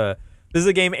 This is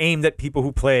a game aimed at people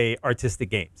who play artistic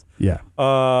games. Yeah.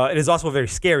 It is also a very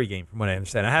scary game, from what I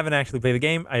understand. I haven't actually played the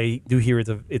game. I do hear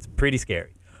it's pretty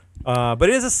scary. But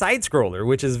it is a side scroller,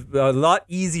 which is a lot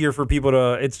easier for people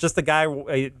to. It's just a guy.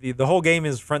 The whole game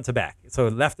is front to back, so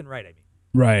left and right. I mean,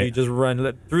 right. You just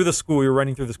run through the school. You're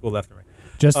running through the school left and right.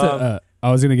 Just I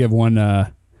was gonna give one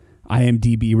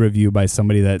IMDb review by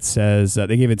somebody that says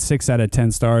they gave it 6 out of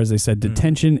 10 stars. They said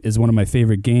Detention is one of my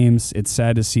favorite games. It's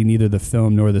sad to see neither the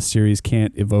film nor the series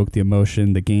can't evoke the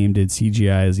emotion the game did.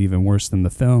 CGI is even worse than the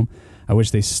film. I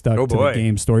wish they stuck to the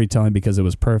game storytelling because it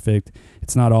was perfect.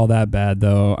 It's not all that bad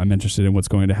though. I'm interested in what's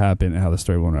going to happen and how the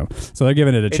story will unravel. So they're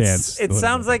giving it a chance. It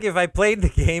sounds like if I played the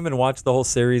game and watched the whole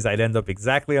series, I'd end up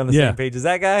exactly on the same page as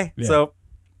that guy. Yeah. So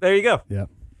there you go.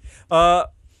 Yeah.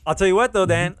 I'll tell you what, though,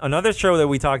 Dan, another show that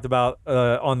we talked about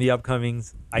on the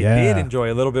upcomings, I did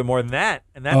enjoy a little bit more than that,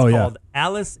 and that's called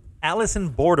Alice in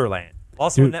Borderland.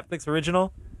 Also a Netflix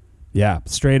original. Yeah,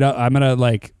 straight up. I'm going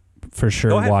to, for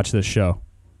sure watch this show.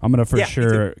 I'm going to for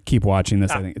sure keep watching this,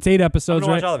 I think. It's 8 episodes,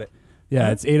 right? Watch all of it. Yeah,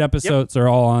 it's 8 episodes. They're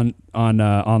all on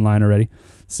online already.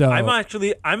 So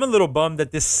I'm a little bummed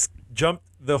that this jumped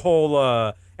the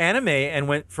whole anime and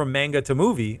went from manga to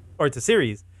movie, or to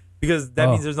series. Because that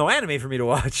means there's no anime for me to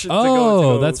watch.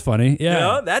 That's funny. Yeah, you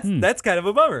know, that's kind of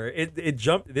a bummer. It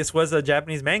jumped. This was a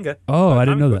Japanese manga. Oh, I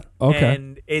didn't know that. Okay,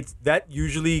 and that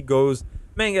usually goes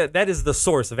manga. That is the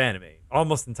source of anime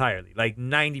almost entirely. Like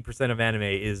 90% of anime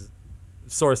is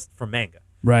sourced from manga.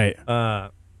 Right.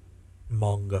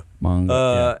 Manga.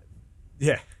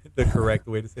 Yeah, the correct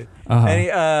way to say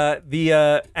it.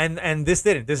 And this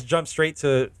didn't. This jumped straight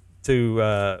to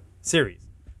series.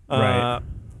 Right.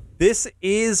 This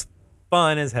is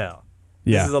fun as hell.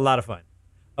 Yeah. This is a lot of fun.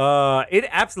 It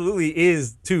absolutely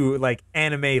is too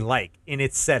anime-like in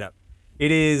its setup.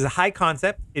 It is high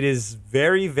concept. It is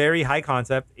very, very high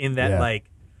concept in that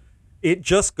it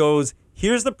just goes,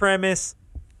 here's the premise.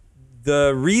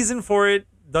 The reason for it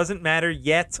doesn't matter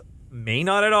yet. May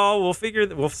not at all. We'll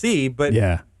see. But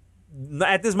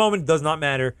at this moment, it does not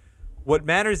matter. What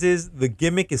matters is the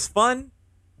gimmick is fun.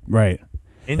 Right.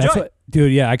 Enjoy.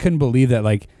 Dude, I couldn't believe that.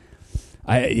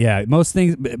 Most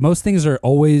things are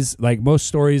always most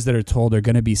stories that are told are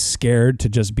going to be scared to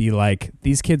just be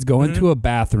these kids go into a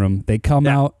bathroom, they come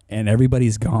out and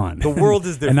everybody's gone. The world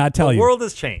is different. And not tell you. The world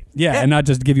has changed. And not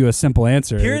just give you a simple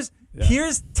answer.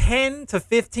 Here's 10 to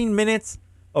 15 minutes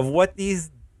of what these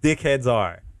dickheads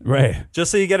are. Right.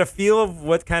 Just so you get a feel of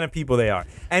what kind of people they are.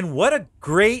 And what a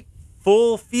great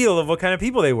full feel of what kind of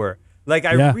people they were. Like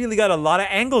I Yeah. really got a lot of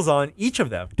angles on each of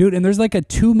them. Dude, and there's like a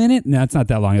 2 minute. No, it's not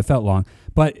that long. It felt long,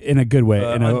 but in a good way,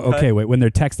 in a uncut. okay way. When they're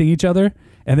texting each other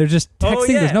and they're just texting. Oh,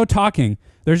 yeah. There's no talking.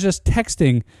 There's just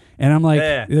texting, and I'm like,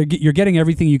 Yeah. you're getting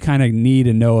everything you kind of need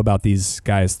and know about these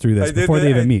guys through this I did before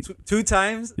they that even meet. two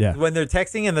times. Yeah. When they're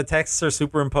texting and the texts are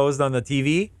superimposed on the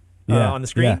TV, Yeah, on the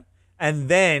screen, yeah. and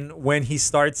then when he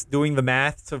starts doing the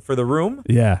math for the room,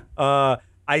 Yeah.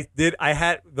 I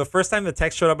had the first time the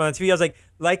text showed up on the TV, I was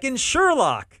like in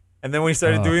Sherlock. And then when he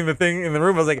started doing the thing in the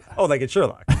room, I was like, oh, like in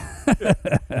Sherlock.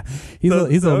 He's a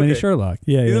little mini okay. Sherlock.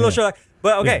 Yeah, He's yeah, a little yeah. Sherlock.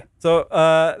 But okay, Yeah. so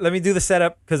let me do the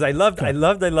setup because I loved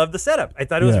the setup. I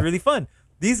thought it was Yeah. really fun.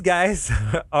 These guys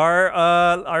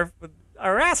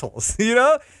are assholes. You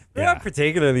know, they're Yeah. not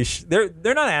particularly.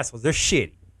 They're not assholes. They're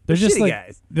shitty. They're just shitty like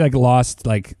guys. like lost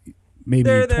like maybe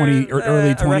They're 20 or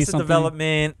early 20 Arrested something.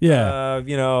 Development. Yeah.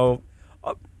 You know,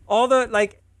 all the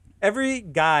like. Every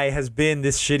guy has been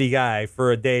this shitty guy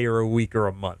for a day or a week or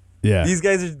a month. Yeah. These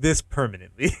guys are this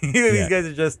permanently. These Yeah. guys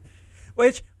are just.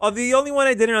 Which the only one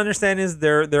I didn't understand is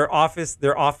their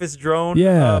office drone.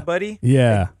 Yeah. Buddy.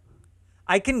 Yeah.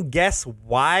 I can guess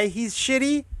why he's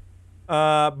shitty,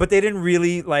 but they didn't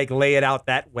really like lay it out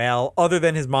that well. Other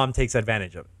than his mom takes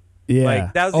advantage of it. Yeah.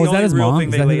 Like that was the is that only his real mom? thing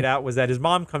Is they that laid his- out was that his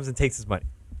mom comes and takes his money.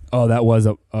 Oh, that was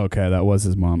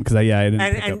his mom because I didn't.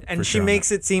 pick up And for she sure on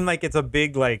makes it seem like it's a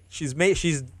big like she's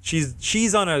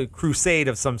on a crusade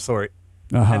of some sort.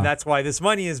 that. Uh-huh. And that's why this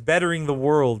money is bettering the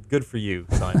world. Good for you,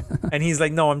 son. And he's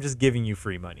like, no, I'm just giving you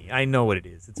free money. I know what it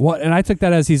is. It's What? And I took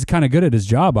that as he's kind of good at his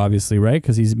job, obviously, right?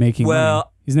 Because he's making. money.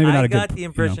 well, he's maybe not I a got good. the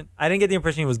impression. I didn't get the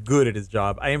impression he was good at his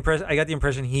job. I got the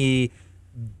impression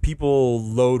people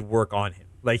load work on him.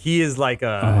 Like he is like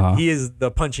he is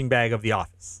the punching bag of the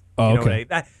office. Oh, You know okay.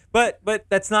 but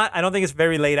that's not. I don't think it's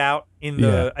very laid out in the.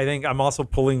 Yeah. I think I'm also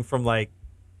pulling from like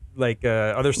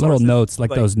other sources. Little notes, like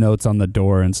those notes on the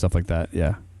door and stuff like that.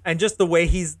 Yeah. And just the way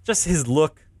his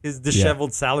look, his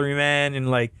disheveled salaryman, and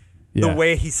like the Yeah.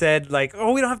 way he said like,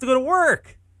 oh, we don't have to go to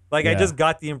work. Like I Yeah. just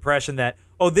got the impression that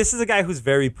this is a guy who's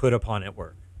very put upon at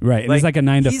work. Right. And he's like a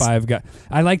 9 to 5 guy.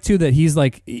 I like too that he's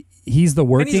like he's the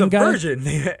working And he's a guy. virgin.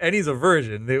 And he's a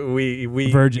virgin. We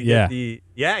Virgin, we get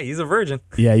yeah. he's a virgin.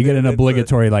 Yeah, you get an It's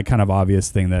obligatory like kind of obvious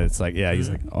thing that it's like he's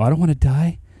like, oh, I don't want to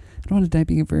die. I don't want to die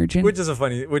being a virgin. Which is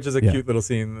a Yeah. cute little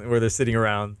scene where they're sitting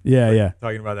around. Yeah, like, yeah.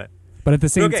 talking about that. But at the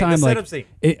same Okay, time, the like, setup scene.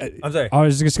 I'm sorry. I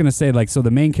was just gonna say, like, so the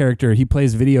main character, he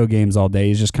plays video games all day.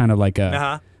 He's just kind of like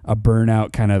a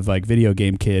burnout kind of like video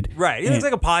game kid. Right. He And- looks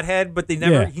like a pothead, but they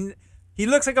never. Yeah. He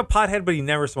looks like a pothead, but he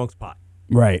never smokes pot.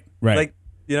 Right. Like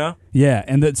you know. Yeah,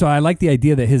 and so I like the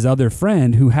idea that his other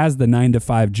friend, who has the 9 to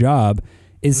 5 job,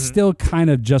 is Mm-hmm. still kind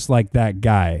of just like that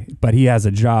guy, but he has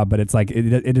a job. But it's like it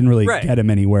didn't really Right. get him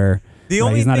anywhere. The Right,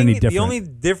 only he's not thing, any different. the only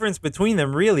difference between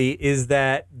them really is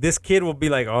that this kid will be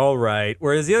like, all right,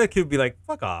 whereas the other kid will be like,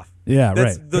 fuck off. Yeah,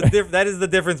 That's right. that is the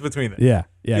difference between them. Yeah,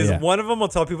 Because yeah. one of them will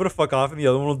tell people to fuck off, and the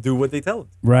other one will do what they tell them.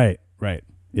 Right.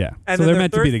 Yeah. And so then they're their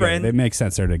meant to be third together. friend- They make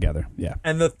sense they're together. Yeah.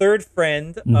 And the third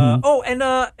friend,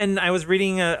 Mm-hmm. and I was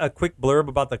reading a quick blurb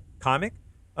about the comic.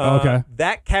 Okay.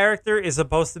 That character is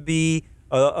supposed to be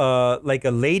like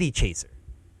a lady chaser.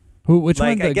 Which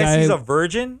Like one? The I guess guy? he's a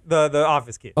virgin. The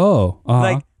office kid. Oh.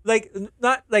 Uh-huh. Like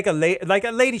not like a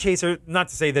lady chaser. Not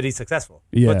to say that he's successful,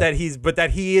 Yeah. but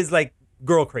that he is like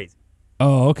girl crazy.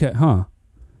 Oh. Okay. Huh.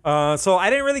 So I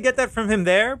didn't really get that from him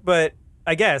there, but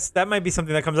I guess that might be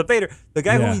something that comes up later. The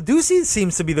guy Yeah. who we do see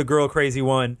seems to be the girl crazy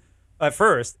one at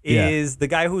first Yeah. is the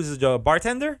guy who's a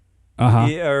bartender, Uh-huh.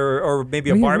 or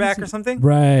maybe a Oh, yeah, barback what is or it? something.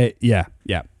 Right. Yeah.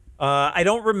 Yeah. I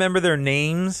don't remember their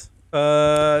names.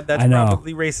 That's I know.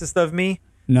 probably racist of me.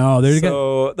 No, there's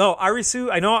So no, Arisu.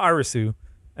 I know Arisu,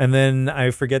 and then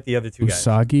I forget the other two guys.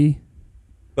 Usagi.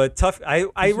 But tough. I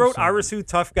wrote Usagi? Arisu,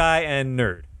 tough guy, and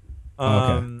nerd.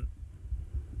 Okay.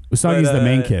 Usagi's the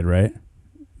main kid, right?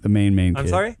 The main kid. I'm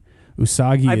sorry.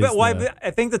 Usagi I is bet. Why? the,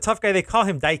 I think the tough guy they call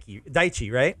him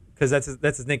Daichi, right? Because that's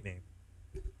his nickname.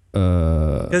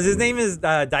 uh Because his name is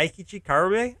Daikichi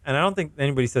Karube, and I don't think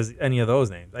anybody says any of those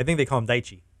names. I think they call him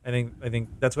Daichi. I think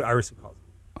that's what Arisu calls him.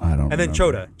 I don't And then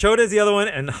remember. Choda is the other one,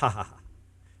 and ha ha ha.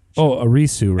 Oh,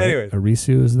 Arisu, right? Anyways.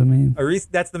 Arisu is the main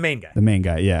That's the main guy. the main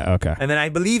guy. Yeah, okay. And then I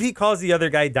believe he calls the other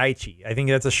guy Daichi. I think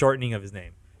that's a shortening of his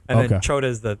name. And Okay. then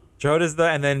Choda's the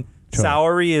and then Choda.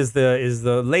 Saori is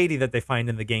the lady that they find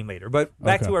in the game later. But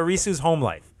back Okay. to Arisu's home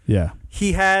life. Yeah.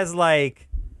 He has like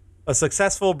a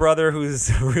successful brother who's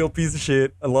a real piece of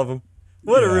shit. I love him.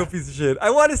 What a Yeah. real piece of shit. I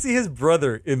want to see his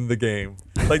brother in the game.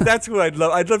 Like that's who I'd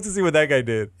love. I'd love to see what that guy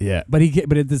did. Yeah. But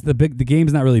the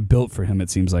game's not really built for him, it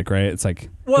seems like, right? It's like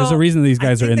there's Well, a reason these I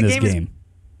guys are think in the this game is- game.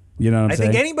 You know what I'm I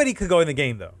saying? think anybody could go in the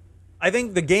game though. I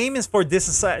think the game is for what's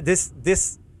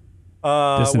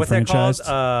that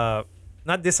called?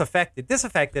 Not disaffected.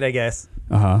 Disaffected, I guess.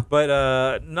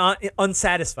 But not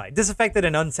unsatisfied. Disaffected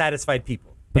and unsatisfied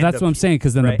people. But that's what I'm saying,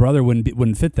 because then the brother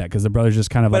wouldn't fit that, because the brother's just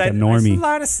kind of like a normie.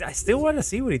 I still want to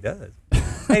see what he does.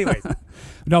 Anyways.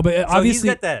 No, but obviously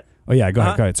he's got that. Oh yeah, go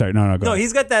ahead. Sorry, no, go ahead.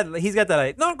 He's got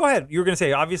that. No, go ahead. You were gonna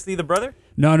say obviously the brother.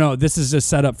 No. This is just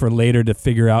set up for later to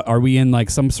figure out. Are we in like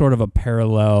some sort of a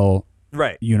parallel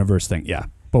universe thing? Yeah,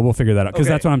 but we'll figure that out, because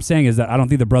that's what I'm saying is that I don't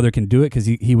think the brother can do it, because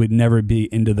he would never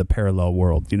be into the parallel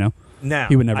world. You know. Now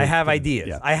he would never. I have ideas.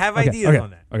 Yeah. I have ideas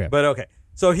on that. Okay. But okay.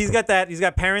 So he's got that. He's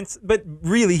got parents, but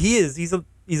really he's a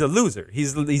loser.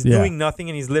 He's doing nothing,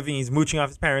 and he's mooching off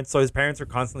his parents. So his parents are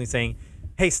constantly saying,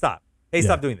 "Hey, stop. Hey,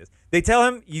 stop doing this." They tell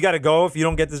him, "You got to go. If you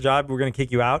don't get this job, we're going to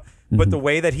kick you out." But the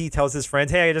way that he tells his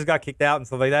friends, "Hey, I just got kicked out," and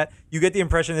stuff like that, you get the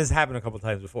impression this happened a couple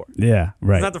times before. Yeah,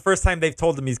 right. It's not the first time they've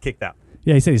told him he's kicked out.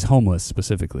 Yeah, he said he's homeless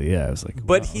specifically. Yeah, I was like,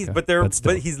 but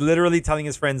he's literally telling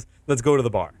his friends, "Let's go to the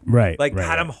bar." Right. Like,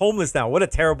 God, I'm homeless now. What a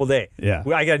terrible day. Yeah.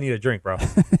 I gotta need a drink, bro.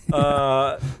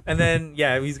 And then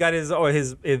he's got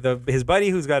his buddy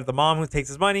who's got the mom who takes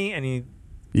his money, and he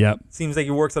seems like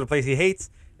he works at a place he hates.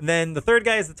 And then the third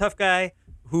guy is the tough guy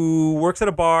who works at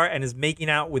a bar and is making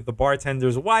out with the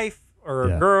bartender's wife or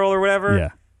girl or whatever.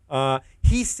 Yeah.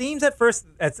 He seems at first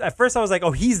I was like,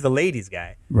 oh, he's the ladies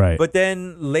guy. Right. But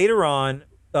then later on,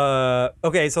 so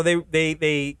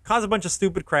they cause a bunch of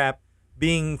stupid crap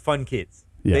being fun kids.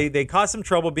 Yeah. They cause some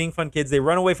trouble being fun kids. They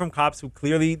run away from cops who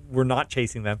clearly were not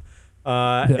chasing them.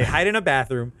 They hide in a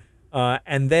bathroom.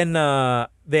 And then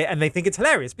they think it's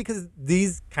hilarious, because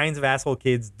these kinds of asshole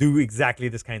kids do exactly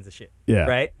this kinds of shit. Yeah.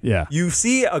 Right? Yeah. You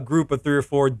see a group of 3 or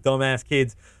 4 dumbass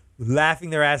kids laughing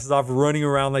their asses off, running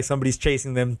around like somebody's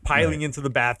chasing them, piling into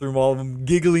the bathroom, all of them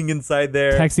giggling inside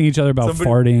there. Texting each other about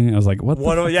farting. I was like, what the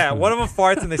fuck? One of them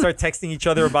farts and they start texting each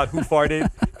other about who farted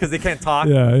because they can't talk.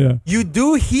 Yeah. You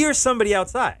do hear somebody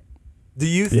outside. Do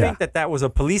you think that was a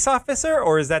police officer,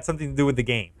 or is that something to do with the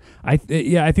game? I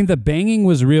think the banging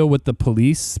was real with the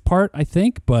police part, I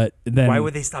think, but then why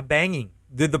would they stop banging?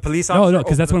 Did the police officer? No,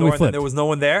 because that's when we flipped. There was no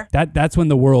one there. That's when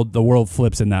the world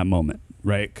flips in that moment,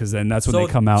 right? Because then that's when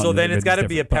they come out. So then it's got to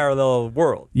be a parallel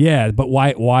world. Yeah, but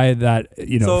why that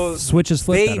switch is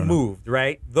flipped? They moved,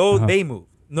 right? They moved.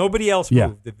 Nobody else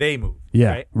moved. They moved.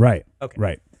 Yeah, right. Okay,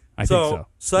 right. I think so.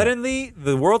 Suddenly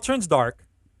the world turns dark,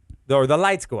 or the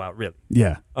lights go out. Really?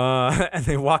 Yeah. And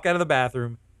they walk out of the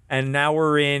bathroom, and now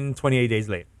we're in 28 days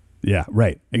later. Yeah,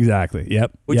 right. Exactly.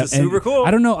 Yep. Which is super cool. I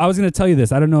don't know. I was going to tell you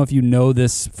this. I don't know if you know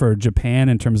this for Japan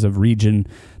in terms of the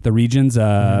regions,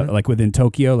 like within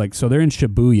Tokyo. Like, so they're in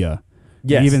Shibuya.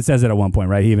 Yes. He even says it at one point,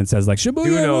 right? He even says like Shibuya.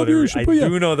 I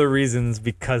do know the reasons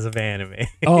because of anime.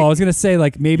 Oh, I was going to say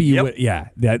like maybe you would. Yeah.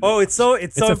 It's so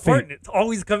important. It's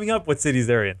always coming up what cities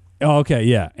they're in. Oh, okay,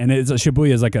 yeah, and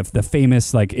Shibuya is like the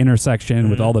famous like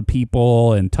intersection with all the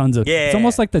people and tons of. Yeah. It's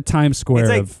almost like the Times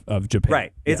Square of Japan.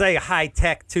 Right. It's like high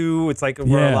tech too. It's like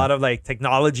where a lot of like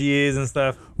technology is and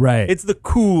stuff. Right. It's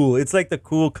like the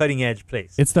cool cutting edge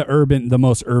place. It's the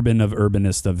most urban of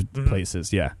urbanist of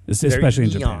places. Yeah, especially in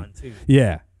Japan. Too.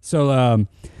 Yeah. So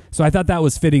so I thought that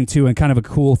was fitting too, and kind of a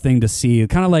cool thing to see.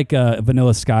 Kind of like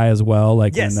Vanilla Sky as well.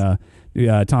 Like when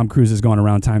Tom Cruise is going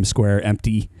around Times Square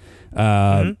empty.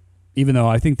 Even though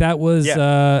I think that was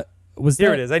there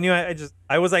it is. I knew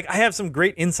I was like, I have some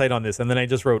great insight on this, and then I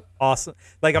just wrote awesome.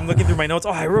 Like I'm looking through my notes.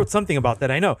 Oh, I wrote something about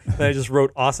that. I know. Then I just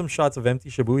wrote awesome shots of empty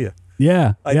Shibuya.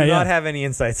 Yeah, I do not have any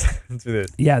insights into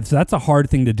this. Yeah, so that's a hard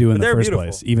thing to do in the first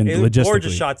place, even logistically.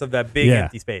 Gorgeous shots of that big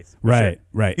empty space. Right, sure.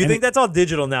 Right. You think that's all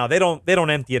digital now? They don't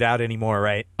empty it out anymore,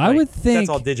 right? I would think that's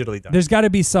all digitally done. There's got to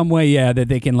be some way, that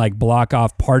they can like block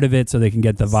off part of it so they can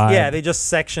get the vibe. Yeah, they just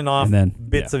section off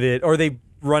bits of it, or they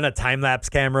run a time lapse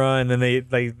camera, and then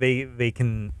they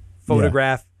can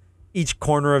photograph each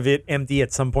corner of it empty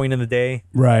at some point in the day.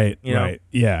 Right. Right.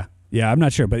 Yeah. Yeah. I'm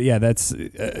not sure, but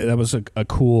that was a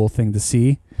cool thing to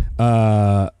see.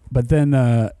 But then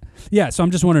so I'm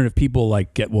just wondering if people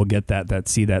like will get that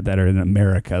see that are in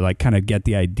America, like kind of get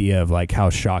the idea of like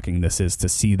how shocking this is to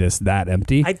see that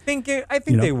empty. I think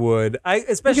they would.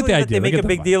 Especially that they make a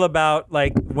big deal about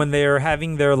like when they're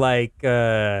having their like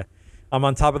I'm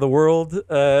on top of the world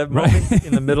moment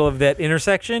in the middle of that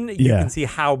intersection. You can see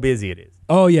how busy it is.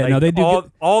 Oh yeah, like, no, they do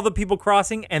all the people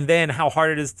crossing, and then how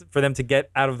hard it is for them to get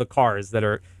out of the cars that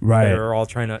are all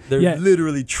trying to. They're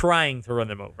literally trying to run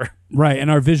them over. Right, and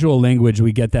our visual language,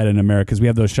 we get that in America because we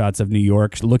have those shots of New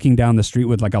York looking down the street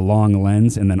with like a long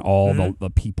lens, and then all the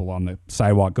people on the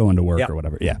sidewalk going to work or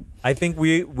whatever. Yeah, I think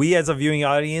we as a viewing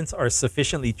audience are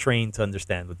sufficiently trained to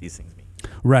understand what these things mean.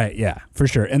 Right, yeah, for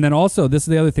sure. And then also, this is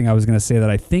the other thing I was going to say that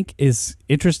I think is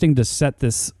interesting to set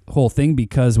this whole thing,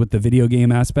 because with the video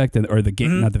game aspect, or the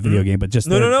game, not the video game, but just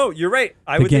No, you're right.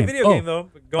 I would say video game, though.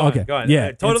 But go on. Yeah,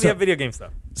 I totally have video game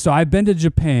stuff. So I've been to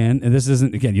Japan, and this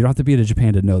isn't, again, you don't have to be to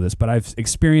Japan to know this, but I've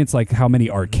experienced like how many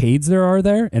arcades there are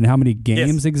there and how many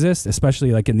games exist,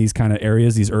 especially like in these kind of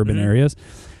areas, these urban areas.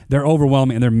 They're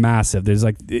overwhelming and they're massive. There's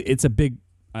like, it's a big,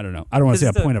 I don't know. I don't want to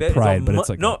say a point of pride, but it's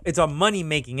like... No, it's a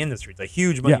money-making industry. It's a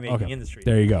huge money-making industry.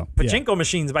 There you go. Pachinko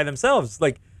machines by themselves,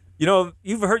 like,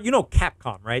 you've heard,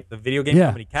 Capcom, right? The video game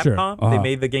company Capcom. Sure. They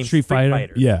made the game Street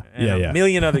Fighter. And a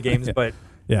million other games, but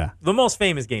the most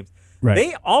famous games. Right.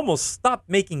 They almost stopped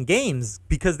making games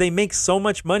because they make so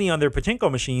much money on their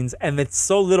pachinko machines, and it's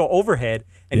so little overhead,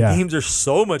 and games are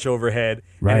so much overhead,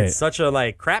 and it's such a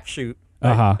like crapshoot.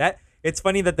 That it's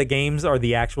funny that the games are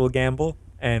the actual gamble,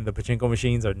 and the pachinko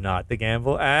machines are not the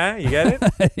gamble. You get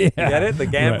it? You get it? The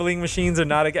gambling machines are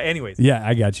not anyways. Yeah,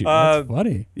 I got you. That's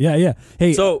funny. Yeah.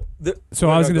 Hey, so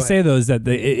I was going to say, though, is that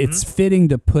it's fitting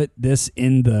to put this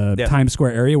in the Times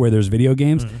Square area where there's video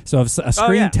games. So if a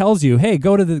screen tells you, hey,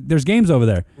 go to there's games over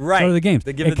there. Right. Go to the games.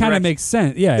 It kind of makes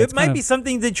sense. Yeah. It might be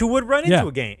something that you would run into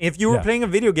a game. If you were playing a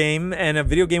video game, and a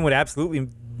video game would absolutely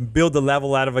build a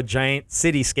level out of a giant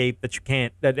cityscape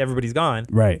that everybody's gone.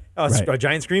 Right. A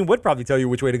giant screen would probably tell you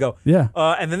which way to go. Yeah.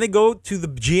 And then they go to the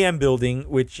GM building,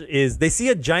 which is, they see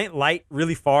a giant light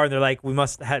really far, and they're like, we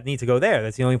must need to go there.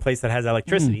 That's the only place that has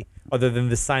electricity, other than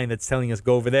the sign that's telling us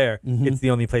go over there. It's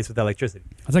the only place with electricity.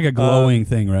 It's like a glowing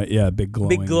thing, right? Yeah, big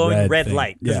glowing red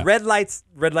light. Because red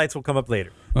lights will come up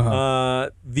later.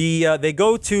 They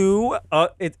go to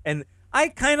it, and I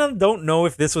kind of don't know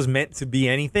if this was meant to be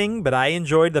anything, but I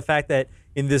enjoyed the fact that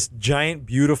in this giant,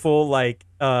 beautiful, like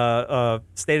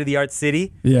state-of-the-art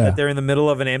city, that they're in the middle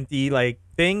of an empty like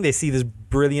thing. They see this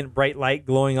brilliant, bright light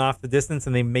glowing off the distance,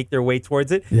 and they make their way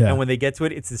towards it. And when they get to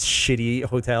it, it's this shitty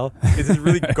hotel. It's this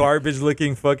really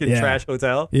garbage-looking fucking trash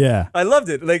hotel. Yeah, I loved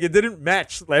it. Like, it didn't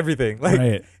match everything.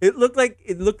 Like it looked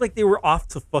like they were off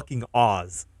to fucking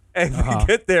Oz. And we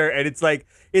get there, and it's like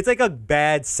a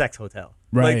bad sex hotel.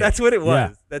 Right. Like, that's what it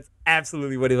was. Yeah. That's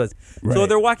absolutely what it was. Right. So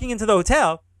they're walking into the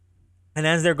hotel, and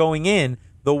as they're going in,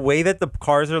 the way that the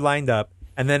cars are lined up,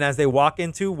 and then as they walk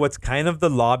into what's kind of the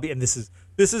lobby, and this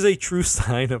is a true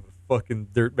sign of a fucking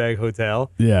dirtbag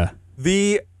hotel. Yeah.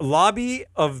 The lobby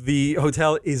of the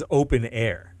hotel is open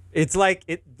air. It's like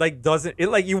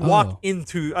you walk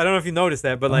into, I don't know if you noticed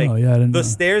that, but the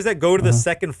stairs that go to the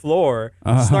second floor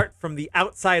start from the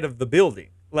outside of the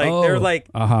building. Like they're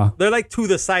like to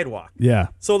the sidewalk. Yeah.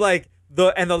 So like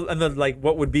the like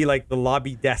what would be like the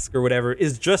lobby desk or whatever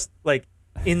is just like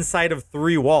inside of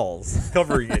 3 walls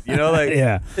covering it.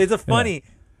 Like it's a funny,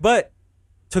 but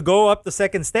to go up the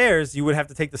second stairs, you would have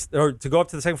to take or to go up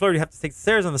to the second floor, you have to take the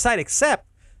stairs on the side, except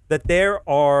that there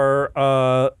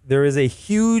is a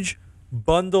huge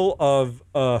bundle of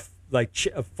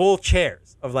full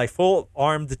chairs, of like full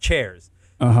armed chairs.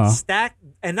 Stacked,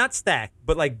 and not stacked,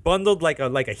 but like bundled like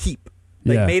a heap,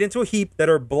 made into a heap, that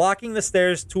are blocking the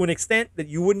stairs to an extent that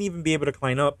you wouldn't even be able to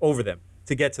climb up over them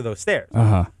to get to those stairs.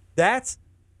 That's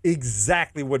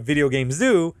exactly what video games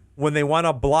do when they want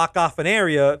to block off an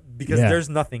area because there's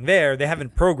nothing there. They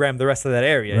haven't programmed the rest of that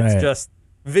area. Right. It's just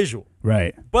visual.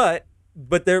 Right. But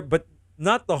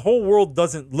not the whole world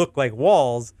doesn't look like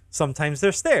walls. Sometimes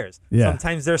there's stairs.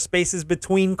 Sometimes there's spaces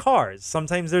between cars.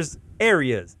 Sometimes there's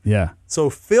areas. So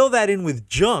fill that in with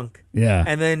junk.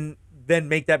 And then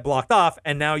make that blocked off.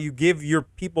 And now you give your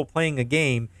people playing a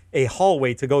game a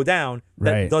hallway to go down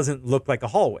that doesn't look like a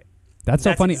hallway. That's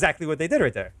so funny. Exactly what they did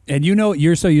right there. And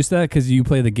you're so used to that because you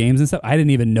play the games and stuff. I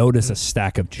didn't even notice a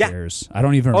stack of chairs. I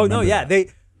don't even remember. Oh, no, yeah.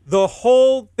 The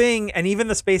whole thing, and even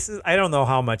the spaces, I don't know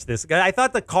how much this. I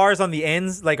thought the cars on the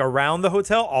ends, like around the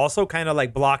hotel, also kind of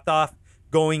like blocked off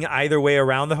going either way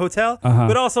around the hotel.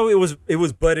 But also it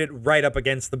was butted right up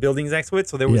against the buildings next to it,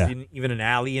 so there was even an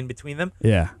alley in between them.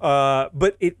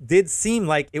 But it did seem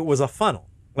like it was a funnel.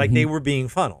 Like they were being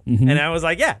funneled. And I was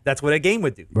like, yeah, that's what a game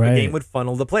would do. A game would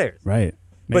funnel the players. Right.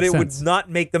 But it would not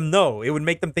make them know. It would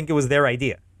make them think it was their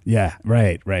idea. Yeah,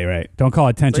 right. Don't call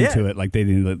attention to it like they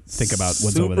didn't think about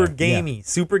what's over there.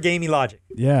 Super gamey logic.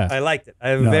 Yeah. I liked it.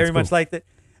 I very much liked it.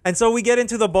 And so we get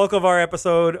into the bulk of our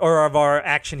episode, or of our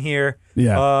action here.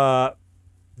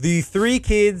 The 3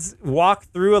 kids walk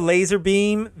through a laser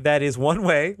beam that is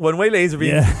one-way laser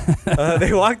beam.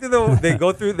 They walk through they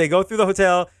go through the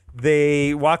hotel.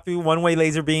 They walk through one-way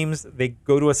laser beams. They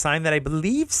go to a sign that I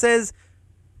believe says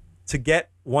to get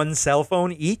 1 cell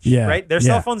phone each, right? Their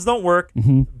cell phones don't work,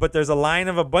 but there's a line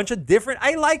of a bunch of different.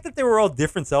 I like that they were all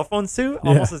different cell phones too,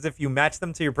 almost as if you match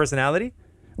them to your personality.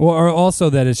 Or also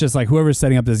that it's just like whoever's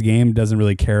setting up this game doesn't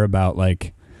really care about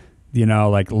like,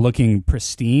 like looking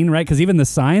pristine, right? Because even the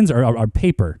signs are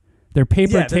paper. They're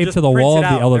paper taped to the wall of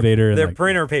the elevator. They're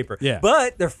printer paper. Yeah.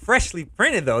 But they're freshly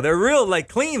printed though. They're real like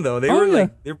clean though. They Oh, were yeah.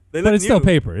 like they But look it's still new.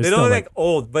 paper. It's They don't still look like- like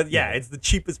old, but yeah, it's the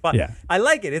cheapest spot. Yeah. I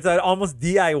like it. It's an almost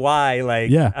DIY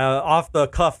like off the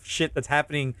cuff shit that's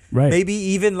happening. Right. Maybe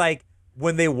even like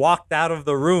when they walked out of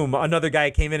the room, another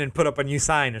guy came in and put up a new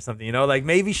sign or something. Like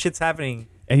maybe shit's happening.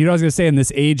 And you know what I was gonna say in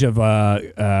this age of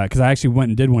because I actually went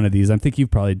and did one of these. I think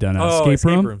you've probably done escape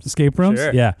rooms. Escape rooms,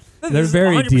 Sure. yeah. This They're is very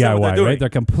 100% what they're DIY, doing. right? They're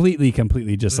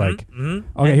completely just like, okay,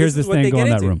 And here's this this is what thing, they go get in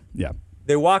that into. room. Yeah,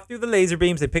 They walk through the laser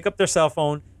beams. They pick up their cell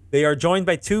phone. They are joined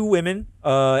by two women,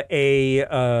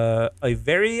 a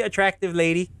very attractive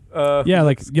lady. Yeah,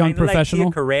 like who's young kinda professional.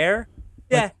 Like Tia Carrere.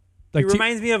 Yeah, like she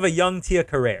reminds me of a young Tia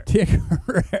Carrere. Tia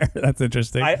Carrere. That's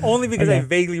interesting. Only because I Okay.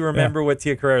 vaguely remember what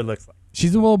Tia Carrere looks like.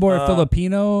 She's a little more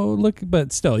Filipino look,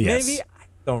 but still, yes. Maybe I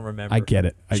don't remember. I get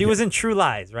it. She was in True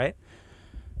Lies, right?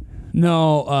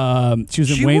 No, she was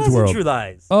in She Wayne's was World. in True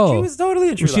Lies. Oh, she was totally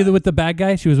in True Was she Lies. with the bad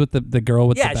guy? She was with the girl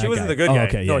with the bad guy. Yeah, she wasn't the good Oh, guy.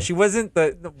 okay, no, yeah. she wasn't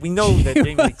the. We know that Jamie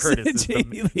Lee wasn't Curtis. Is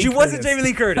Jamie Lee she wasn't Curtis. Jamie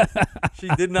Lee Curtis. She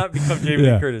did not become Jamie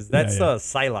Yeah, Lee Curtis. That's yeah. a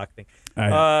Psylocke thing.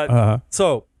 Uh-huh.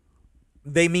 So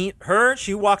they meet her.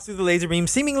 She walks through the laser beam,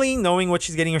 seemingly knowing what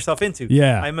she's getting herself into.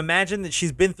 Yeah. I'm imagining that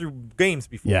she's been through games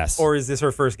before. Yes. Or is this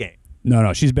her first game?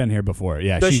 No, she's been here before.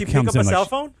 Yeah, Does she pick comes up in a like cell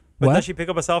phone? But What? does she pick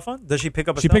up a cell phone? Does she pick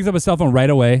up a She cell picks up a cell phone right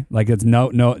away. Like it's no,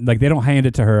 like they don't hand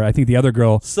it to her. I think the other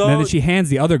girl. So- and then she hands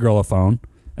the other girl a phone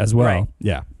as well. Right.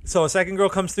 Yeah. So a second girl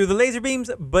comes through the laser beams,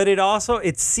 but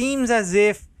it seems as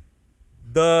if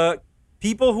the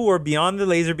people who are beyond the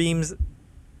laser beams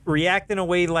react in a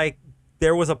way like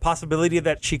there was a possibility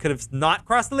that she could have not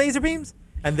crossed the laser beams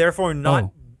and therefore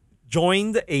not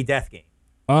joined a death game.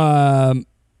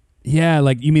 Yeah,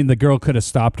 like you mean the girl could have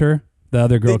stopped her? The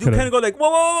other girl They do could kind have. of go like whoa,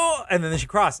 whoa, whoa, and then she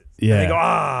crosses. Yeah. And they go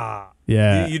ah.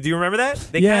 Yeah. Do you remember that?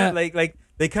 They Yeah. kind of like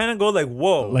they kind of go like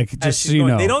whoa. Like, as just she's so you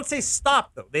going. know. They don't say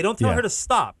stop though. They don't tell Yeah. her to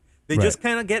stop. They Right. just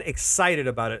kind of get excited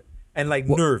about it and like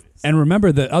nervous. And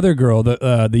remember, the other girl,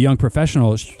 the young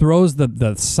professional, throws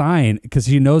the sign because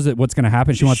she knows that what's going to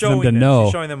happen. She She's wants them showing to them- know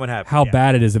she's showing them what happened, how yeah.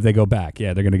 bad it is if they go back.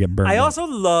 Yeah, they're going to get burned. I up. also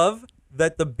love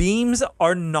that the beams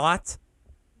are not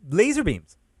laser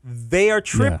beams. They are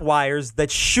trip Yeah. wires that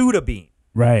shoot a beam.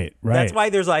 right. That's why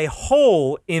there's a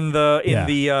hole in the Yeah.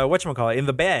 whatchamacallit, in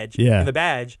the badge. Yeah. In the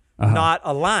badge, Uh-huh. not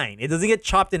a line. It doesn't get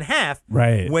chopped in half.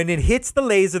 Right. When it hits the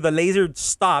laser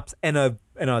stops and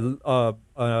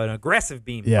an aggressive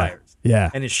beam Yeah. fires. Yeah.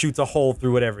 And it shoots a hole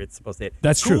through whatever it's supposed to hit.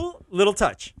 That's cool little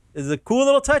touch. This is a cool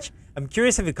little touch. I'm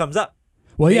curious if it comes up.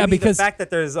 Well, yeah, Maybe because the fact that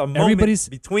there's a everybody's-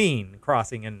 moment between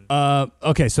crossing and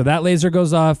okay, so that laser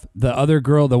goes off. The other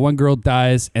girl, the one girl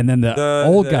dies, and then the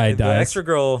old guy the dies. extra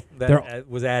girl that They're-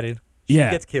 was added. She Yeah.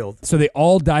 gets killed. So they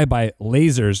all die by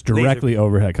lasers directly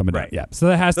overhead coming down. Right. Yeah. So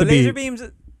that has The to laser be. beams.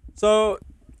 So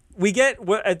we get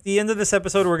at the end of this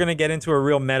episode, we're gonna get into a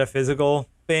real metaphysical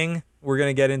thing. We're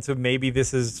gonna get into maybe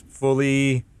this is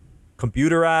fully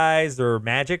computerized or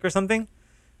magic or something.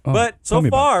 Oh, But tell so me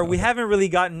about far, that. we haven't really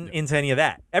gotten into any of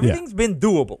that. Everything's been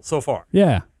doable so far.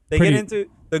 Yeah. They pretty- get into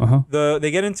Uh-huh.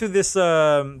 they get into this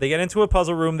they get into a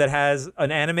puzzle room that has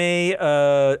an anime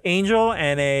angel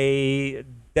and a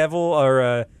devil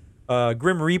or a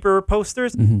Grim Reaper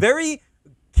posters. Mm-hmm. Very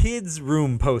kids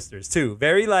room posters too.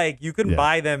 Very like you can Yeah.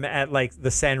 buy them at like the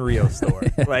Sanrio store.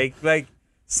 like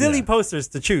silly Yeah. posters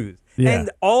to choose. Yeah. And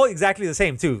all exactly the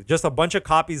same too. Just a bunch of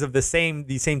copies of these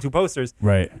same two posters.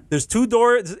 Right. There's two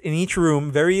doors in each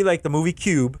room, very like the movie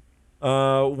Cube.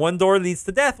 One door leads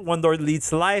to death, one door leads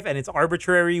to life, and it's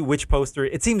arbitrary which poster.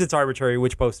 It seems it's arbitrary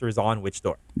which poster is on which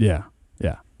door. Yeah.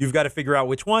 Yeah. You've got to figure out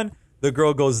which one. The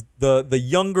girl goes, the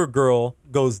younger girl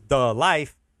goes the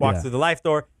life, walks Yeah. through the life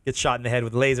door, gets shot in the head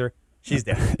with a laser. She's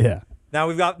dead. Yeah. Now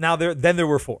we've got there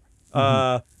were four.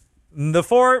 Mm-hmm. The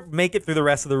four make it through the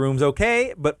rest of the rooms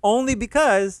okay, but only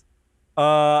because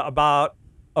about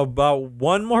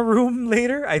one more room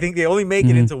later, I think they only make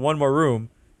Mm-hmm. it into one more room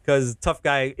because tough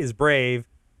guy is brave,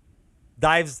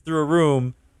 dives through a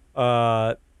room,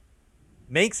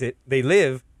 makes it. They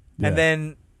live, Yeah. and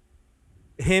then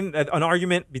an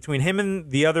argument between him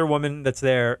and the other woman that's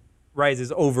there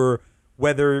rises over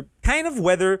whether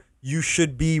you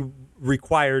should be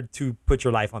required to put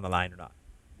your life on the line or not.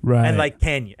 Right. And like,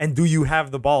 can you? And do you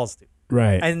have the balls to?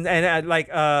 Right. And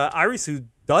Arisu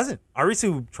doesn't.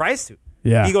 Arisu tries to.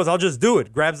 Yeah. He goes, I'll just do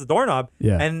it. Grabs the doorknob.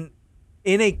 Yeah. And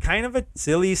in a kind of a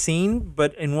silly scene,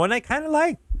 but in one I kind of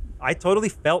liked. I totally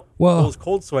felt those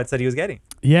cold sweats that he was getting.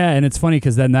 Yeah, and it's funny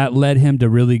because then that led him to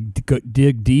really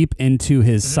dig deep into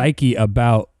his Mm-hmm. psyche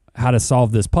about how to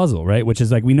solve this puzzle, right? Which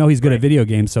is like, we know he's good at video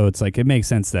games, so it's like it makes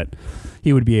sense that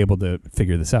he would be able to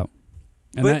figure this out.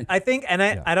 And but I think, and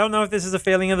I don't know if this is a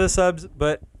failing of the subs,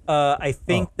 but I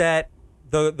think that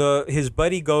his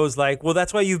buddy goes like, well,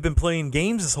 that's why you've been playing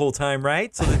games this whole time,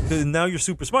 right? So that now you're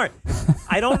super smart.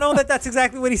 I don't know that that's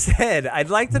exactly what he said. I'd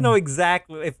like to know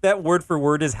exactly if that word for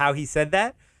word is how he said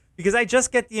that, because I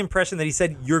just get the impression that he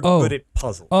said you're good at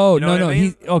puzzles. Oh, you know no. I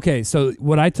mean? Okay, so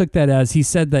what I took that as, he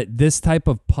said that this type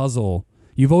of puzzle,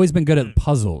 you've always been good at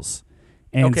puzzles.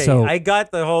 And okay, so I got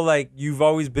the whole like you've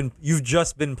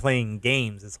just been playing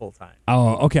games this whole time.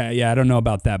 Oh, okay. Yeah, I don't know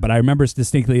about that, but I remember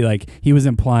distinctly like he was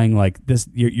implying like this.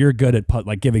 You're good at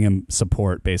like giving him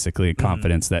support, basically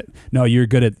confidence that no, you're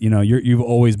good at you've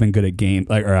always been good at game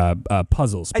like or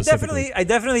puzzles. I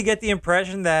definitely get the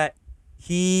impression that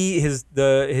his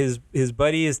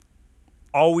buddy is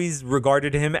always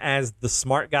regarded him as the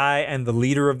smart guy and the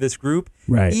leader of this group,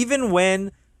 right? Even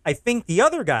when I think the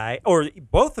other guy or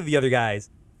both of the other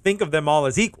guys think of them all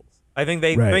as equals. I think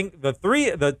they think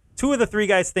the two of the three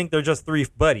guys think they're just three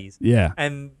buddies. Yeah.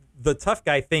 And the tough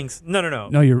guy thinks,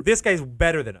 no, this guy's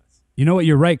better than us. You know what?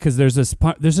 You're right, because there's this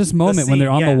moment when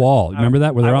they're on the wall. Remember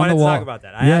that where they're on the wall? I want to talk about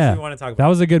that. I actually want to talk about that. That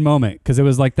was a good moment because it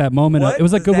was like that moment. It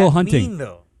was like Good Will Hunting. Mean,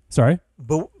 though? Sorry.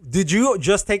 But did you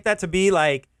just take that to be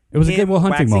like it was a Good Will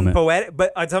Hunting moment? Poetic?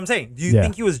 But that's what I'm saying. Do you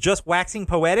think he was just waxing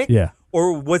poetic? Yeah.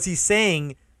 Or was he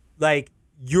saying like?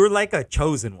 You're like a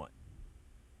chosen one.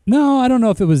 No, I don't know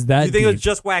if it was that. You think deep. it was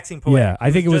just waxing poetic? Yeah, I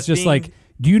think it was just like,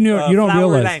 do you know? You don't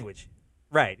realize language,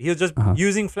 right? He was just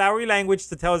using flowery language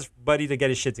to tell his buddy to get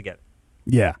his shit together.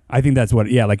 Yeah, I think that's what.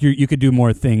 Yeah, like you could do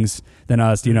more things than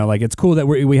us. You know, like it's cool that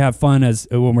we have fun as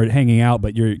when we're hanging out,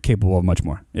 but you're capable of much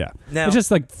more. Yeah, now, it's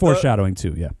just like foreshadowing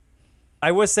too. Yeah.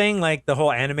 I was saying like the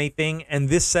whole anime thing, and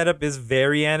this setup is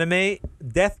very anime.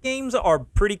 Death games are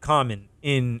pretty common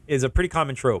is a pretty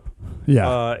common trope.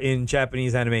 Yeah. In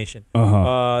Japanese animation.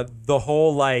 Uh-huh. The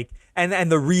whole like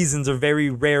and the reasons are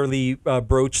very rarely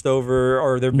broached over,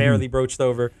 or they're barely broached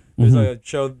over. There's a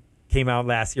show came out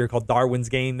last year called Darwin's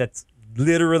Game that's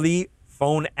literally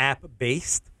phone app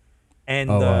based,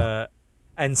 and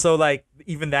and so like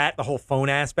even that the whole phone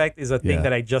aspect is a thing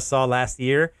that I just saw last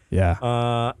year.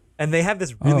 Yeah. And they have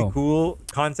this really cool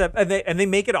concept, and they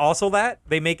make it also that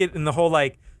they make it in the whole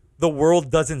like the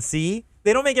world doesn't see.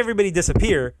 They don't make everybody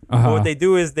disappear. But what they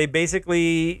do is they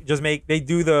basically just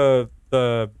do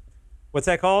the what's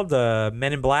that called? The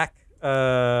Men in Black,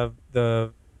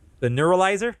 the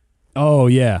neuralizer. Oh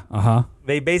yeah.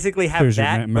 They basically have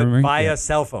that, but via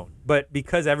cell phone. But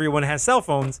because everyone has cell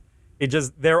phones, it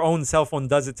just their own cell phone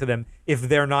does it to them if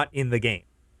they're not in the game.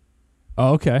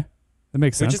 Oh, okay. That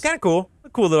makes sense. Which is kind of cool. A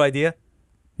cool little idea.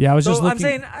 Yeah, I was just looking. I'm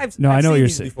saying I've I know seen what you're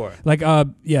these saying. Before. Like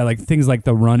like things like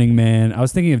The Running Man. I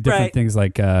was thinking of different things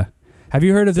like have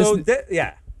you heard of this? So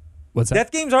What's that?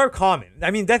 Death games are common.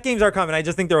 I mean, death games are common. I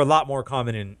just think they're a lot more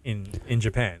common in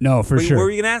Japan. No, for sure. What were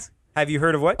you gonna ask? Have you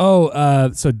heard of what?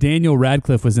 Oh, so Daniel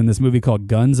Radcliffe was in this movie called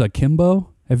Guns Akimbo.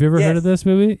 Have you ever heard of this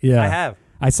movie? Yeah, I have.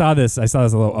 I saw this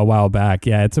a while back.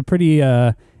 Yeah, it's a pretty.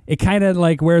 It kind of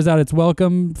like wears out its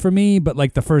welcome for me, but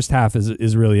like the first half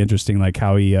is really interesting. Like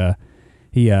how he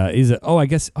is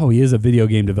a video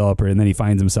game developer, and then he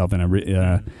finds himself in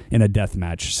a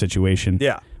deathmatch situation.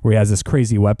 Yeah, where he has this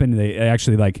crazy weapon. They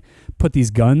actually like put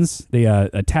these guns. They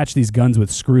attach these guns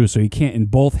with screws, so he can't in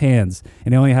both hands,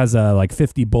 and he only has like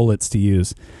 50 bullets to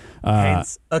use.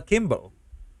 Hence akimbo.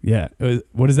 Yeah,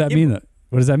 what does that mean?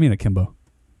 What does that mean, akimbo?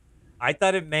 I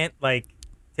thought it meant like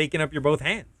taking up your both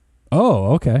hands.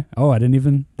 Oh, okay. Oh,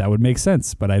 that would make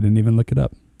sense, but I didn't even look it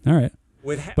up. All right.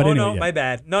 But anyway, my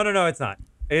bad. No, it's not.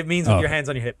 It means with your hands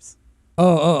on your hips.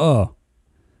 Oh.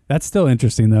 That's still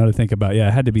interesting, though, to think about. Yeah,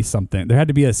 it had to be something. There had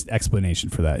to be an explanation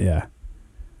for that, yeah.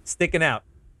 Sticking out.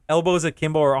 Elbows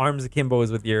akimbo or arms akimbo is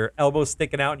with your elbows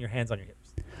sticking out and your hands on your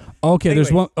hips. Okay,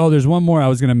 there's one more I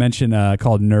was going to mention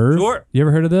called Nerve. Sure. You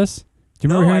ever heard of this? Do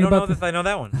you remember hearing about this? I know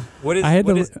that one. What is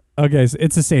Okay, so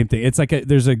it's the same thing. It's like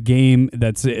there's a game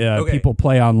that's people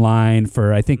play online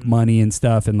for I think money and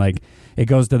stuff, and like it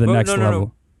goes to the next level.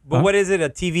 No. But what is it?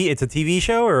 It's a TV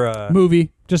show or a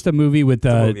movie? Just a movie with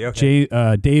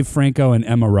Dave Franco and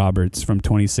Emma Roberts from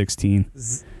 2016.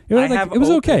 It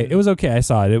was okay. It was okay. I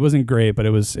saw it. It wasn't great, but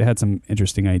it had some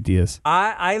interesting ideas.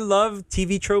 I love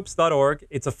tvtropes.org.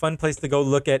 It's a fun place to go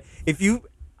look at.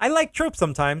 I like tropes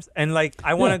sometimes, and like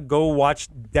I want to go watch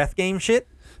death game shit.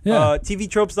 Yeah.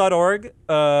 tvtropes.org.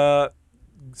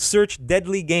 Search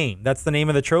Deadly Game. That's the name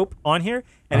of the trope on here,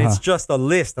 and it's just a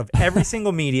list of every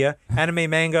single media: anime,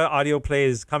 manga, audio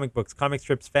plays, comic books, comic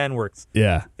strips, fan works,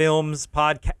 yeah, films,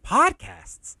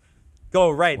 podcasts.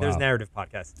 Right. There's Wow. narrative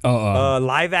podcasts. Oh.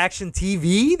 Live action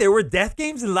TV. There were death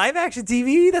games in live action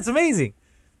TV. That's amazing.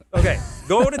 Okay,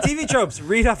 go to TV Tropes.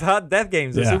 Read about death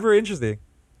games. They're Yeah. super interesting.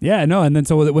 Yeah, no, and then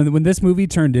so when this movie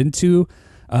turned into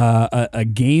a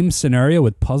game scenario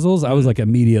with puzzles, I was like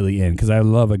immediately in because I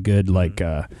love a good like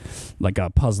a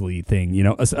puzzly thing. You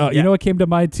know, you know what came to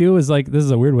mind too is like this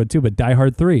is a weird one too, but Die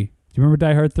Hard 3. Do you remember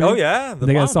Die Hard 3? Oh yeah,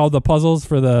 They got to solve the puzzles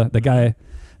for the guy,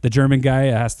 the German guy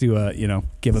has to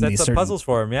give him Set these the certain puzzles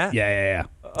for him. Yeah. Yeah.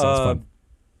 So it's fun.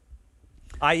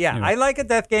 Anyway. I like a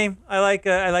death game. I like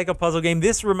a puzzle game.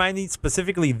 This reminds me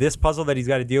specifically this puzzle that he's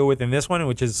got to deal with in this one,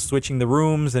 which is switching the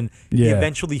rooms, and he Yeah.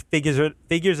 eventually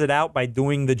figures it out by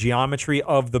doing the geometry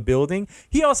of the building.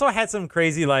 He also had some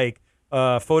crazy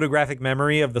photographic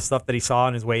memory of the stuff that he saw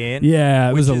on his way in. Yeah,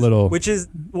 it was a little. Which is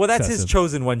that's his excessive.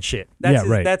 chosen one shit. That's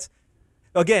right. That's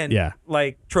again. Yeah.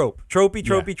 Like trope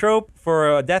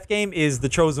for a death game is the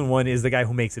chosen one is the guy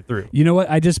who makes it through. You know what?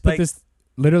 I just put this.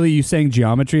 Literally, you saying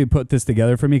geometry put this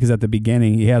together for me because at the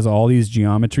beginning he has all these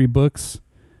geometry books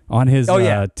on his on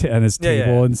his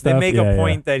table and stuff. They make a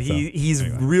point that he's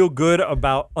real good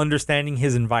about understanding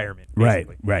his environment.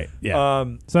 Basically. Right. Yeah.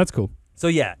 So that's cool. So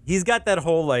yeah, he's got that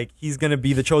whole he's gonna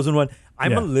be the chosen one.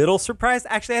 I'm a little surprised.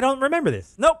 Actually, I don't remember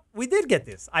this. Nope, we did get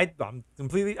this. I'm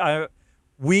completely.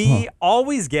 We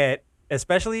always get,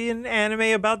 especially in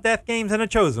anime about death games and a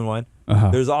chosen one.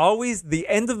 There's always the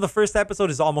end of the first episode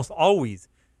is almost always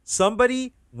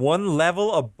somebody one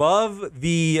level above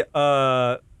the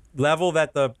level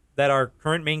that our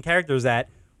current main character is at,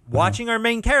 watching our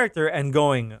main character and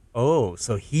going, "Oh,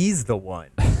 so he's the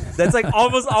one." That's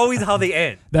almost always how they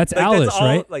end. That's Alice,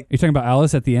 right? You're talking about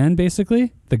Alice at the end,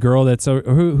 basically, the girl that's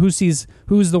who's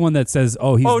the one that says,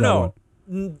 "Oh, he's the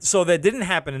one." So that didn't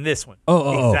happen in this one.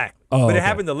 Exactly. But it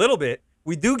happened a little bit.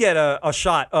 We do get a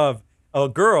shot of a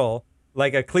girl,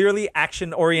 like a clearly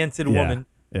action-oriented woman,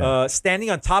 standing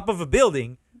on top of a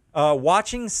building,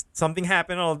 watching something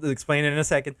happen. I'll explain it in a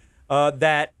second.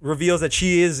 That reveals that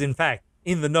she is, in fact,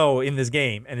 in the know in this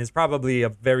game and is probably a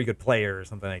very good player or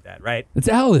something like that, right? It's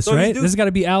Alice, right? This has got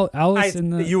to be Alice in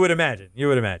the... You would imagine.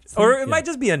 Or it might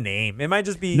just be a name. It might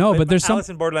just be... No, but there's Alice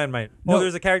in Borderland might... No.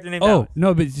 there's a character named Alice.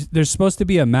 No, but there's supposed to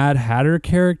be a Mad Hatter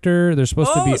character. There's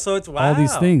supposed to be so it's all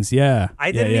these things. Yeah.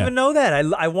 I didn't even know that.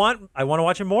 I want to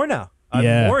watch it more now.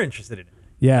 I'm more interested in it.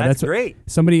 Yeah, that's great.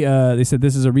 Somebody they said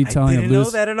this is a retelling I of didn't know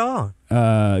that at all.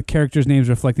 Characters' names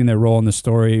reflecting their role in the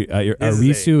story.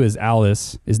 Arisu is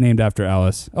Alice, is named after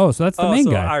Alice. Oh, so that's the main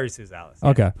guy. Arisu's Alice. Yeah.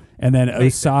 Okay, and then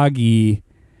Usagi,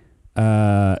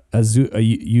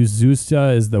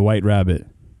 Yuzusa is the white rabbit.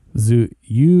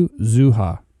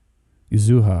 Yuzuha,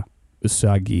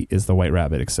 Usagi is the white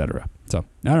rabbit, etc. So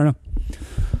I don't know.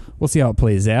 We'll see how it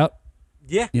plays out.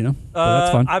 Yeah, but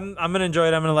that's fun. I'm gonna enjoy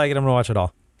it. I'm gonna like it. I'm gonna watch it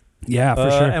all. Yeah, for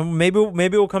sure. And maybe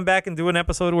we'll come back and do an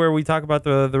episode where we talk about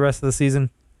the rest of the season.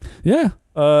 Yeah.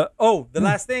 The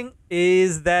last thing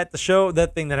is that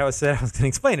that thing that I was going to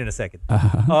explain in a second.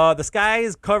 The sky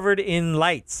is covered in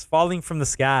lights falling from the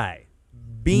sky.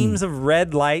 Beams of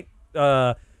red light,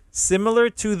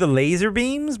 similar to the laser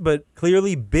beams, but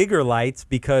clearly bigger lights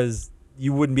because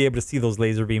you wouldn't be able to see those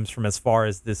laser beams from as far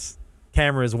as this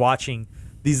camera is watching.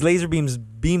 These laser beams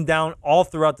beam down all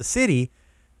throughout the city.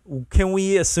 Can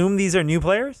we assume these are new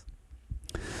players?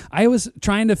 I was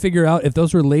trying to figure out if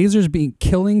those were lasers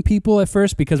killing people at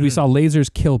first because we saw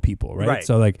lasers kill people, right?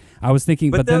 So I was thinking,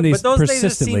 but then these those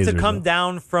persistent lasers seem to come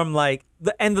down from the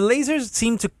lasers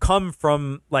seem to come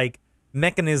from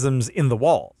mechanisms in the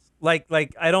walls. The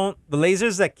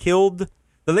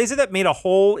laser that made a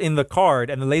hole in the card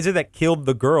and the laser that killed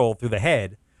the girl through the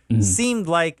head seemed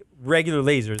like regular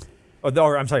lasers.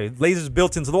 Or I'm sorry, lasers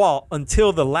built into the wall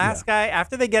until the last guy,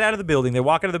 after they get out of the building, they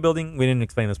walk out of the building. We didn't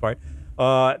explain this part.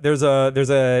 There's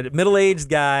a middle-aged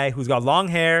guy who's got long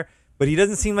hair, but he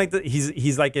doesn't seem like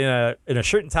he's like in a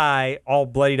shirt and tie, all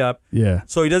bloodied up. Yeah.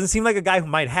 So he doesn't seem like a guy who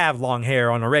might have long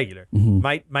hair on a regular.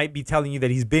 Might be telling you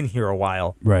that he's been here a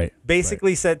while. Right.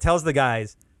 Basically tells the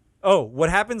guys,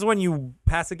 what happens when you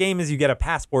pass a game is you get a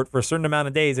passport for a certain amount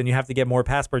of days, and you have to get more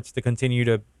passports to continue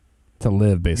to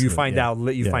live, basically. You find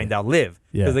out live.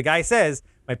 Yeah. Because the guy says,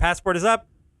 my passport is up.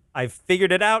 I've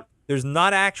figured it out. There's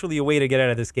not actually a way to get out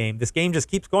of this game. This game just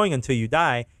keeps going until you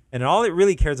die. And all it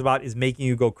really cares about is making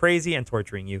you go crazy and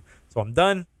torturing you. So I'm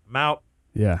done. I'm out.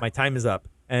 Yeah. My time is up.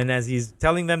 And as he's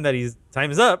telling them that his time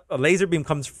is up, a laser beam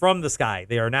comes from the sky.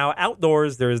 They are now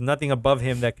outdoors. There is nothing above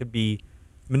him that could be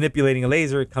manipulating a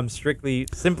laser. It comes simply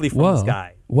from the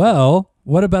sky. Well,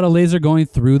 what about a laser going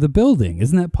through the building?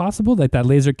 Isn't that possible? Like that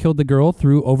laser killed the girl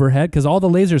through overhead? Because all the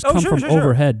lasers come from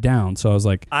overhead down. So I was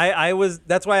like...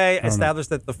 That's why I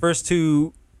established that the first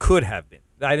two could have been.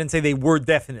 I didn't say they were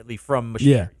definitely from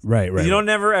machinery. Yeah, right. You don't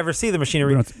never ever see the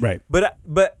machinery. Right.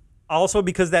 But also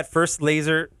because that first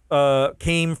laser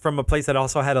came from a place that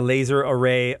also had a laser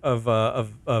array of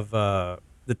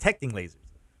detecting lasers.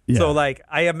 Yeah. So like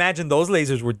I imagine those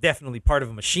lasers were definitely part of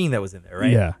a machine that was in there,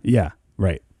 right? Yeah,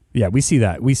 right. Yeah, we see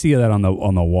that. We see that on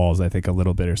the walls, I think, a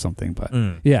little bit or something. But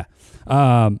yeah.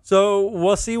 So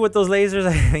we'll see what those lasers,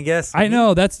 I guess. I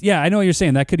know I know what you're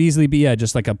saying. That could easily be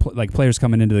just like like players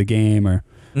coming into the game or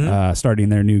starting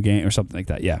their new game or something like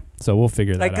that. Yeah. So we'll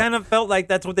figure that out. I kind of felt like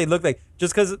that's what they look like,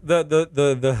 just because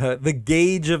the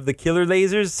gauge of the killer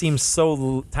lasers seems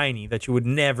so tiny that you would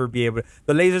never be able to.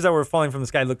 The lasers that were falling from the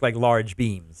sky looked like large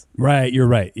beams. Right. You're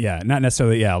right. Yeah. Not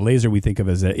necessarily. Yeah. Laser we think of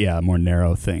as a more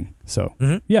narrow thing. So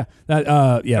yeah.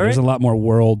 That there's a lot more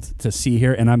world to see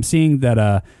here, and I'm seeing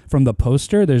that from the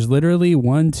poster. There's literally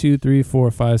 1, 2, 3, 4,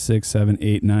 5, 6, 7,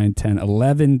 8, 9, 10,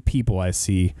 11 people I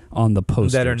see on the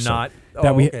poster that are not.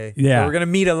 Okay. Yeah. So we're gonna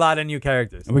meet a lot of new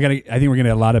characters. I think we're gonna get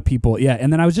a lot of people. Yeah,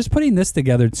 and then I was just putting this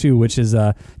together too, which is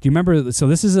do you remember? So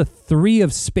this is a 3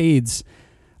 of spades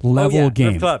level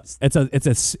game. Clubs. It's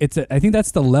a. I think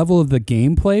that's the level of the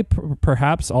gameplay,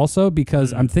 perhaps also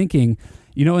because I'm thinking,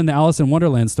 in the Alice in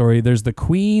Wonderland story, there's the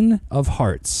Queen of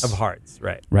Hearts. Of Hearts,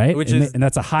 right? Right, and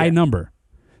that's a high number.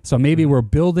 So maybe we're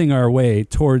building our way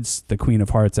towards the Queen of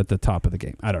Hearts at the top of the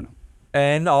game. I don't know.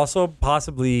 And also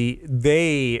possibly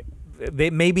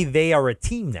maybe they are a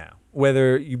team now,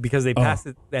 because they passed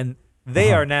it, and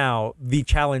they are now the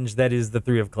challenge that is the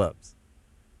 3 of clubs,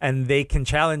 and they can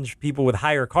challenge people with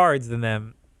higher cards than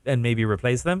them and maybe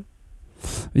replace them.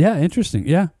 Yeah, interesting.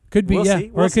 Yeah, could be. We'll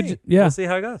see. We'll see. Yeah, we'll see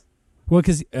how it goes. Well,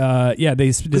 because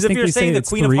because if you're saying the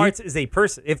Queen 3 of Hearts is a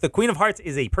person, if the Queen of Hearts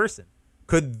is a person,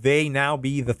 could they now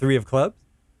be the 3 of clubs?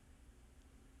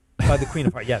 The Queen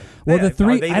of Hearts, yeah. Well, the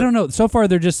 3, I don't know. So far,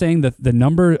 they're just saying that the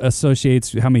number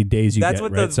associates how many days you get. That's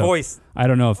what right? the voice. I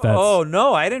don't know if that's. Oh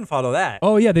no, I didn't follow that.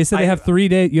 Oh yeah, they said they have 3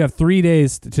 days. You have 3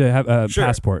 days to have a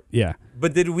passport. Yeah.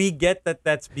 But did we get that?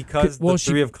 That's because the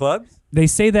 3 of clubs. They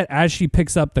say that as she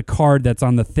picks up the card that's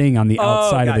on the thing on the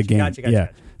outside of the game.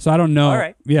 Gotcha. So I don't know. All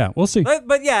right. Yeah, we'll see.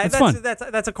 But yeah, it's fun.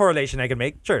 That's a correlation I can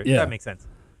make. Sure, that makes sense.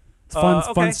 It's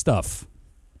fun stuff.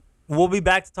 We'll be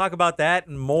back to talk about that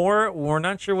and more. We're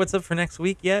not sure what's up for next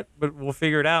week yet, but we'll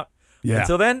figure it out. Yeah.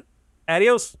 Until then,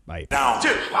 adios. Bye. Now,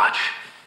 just watch.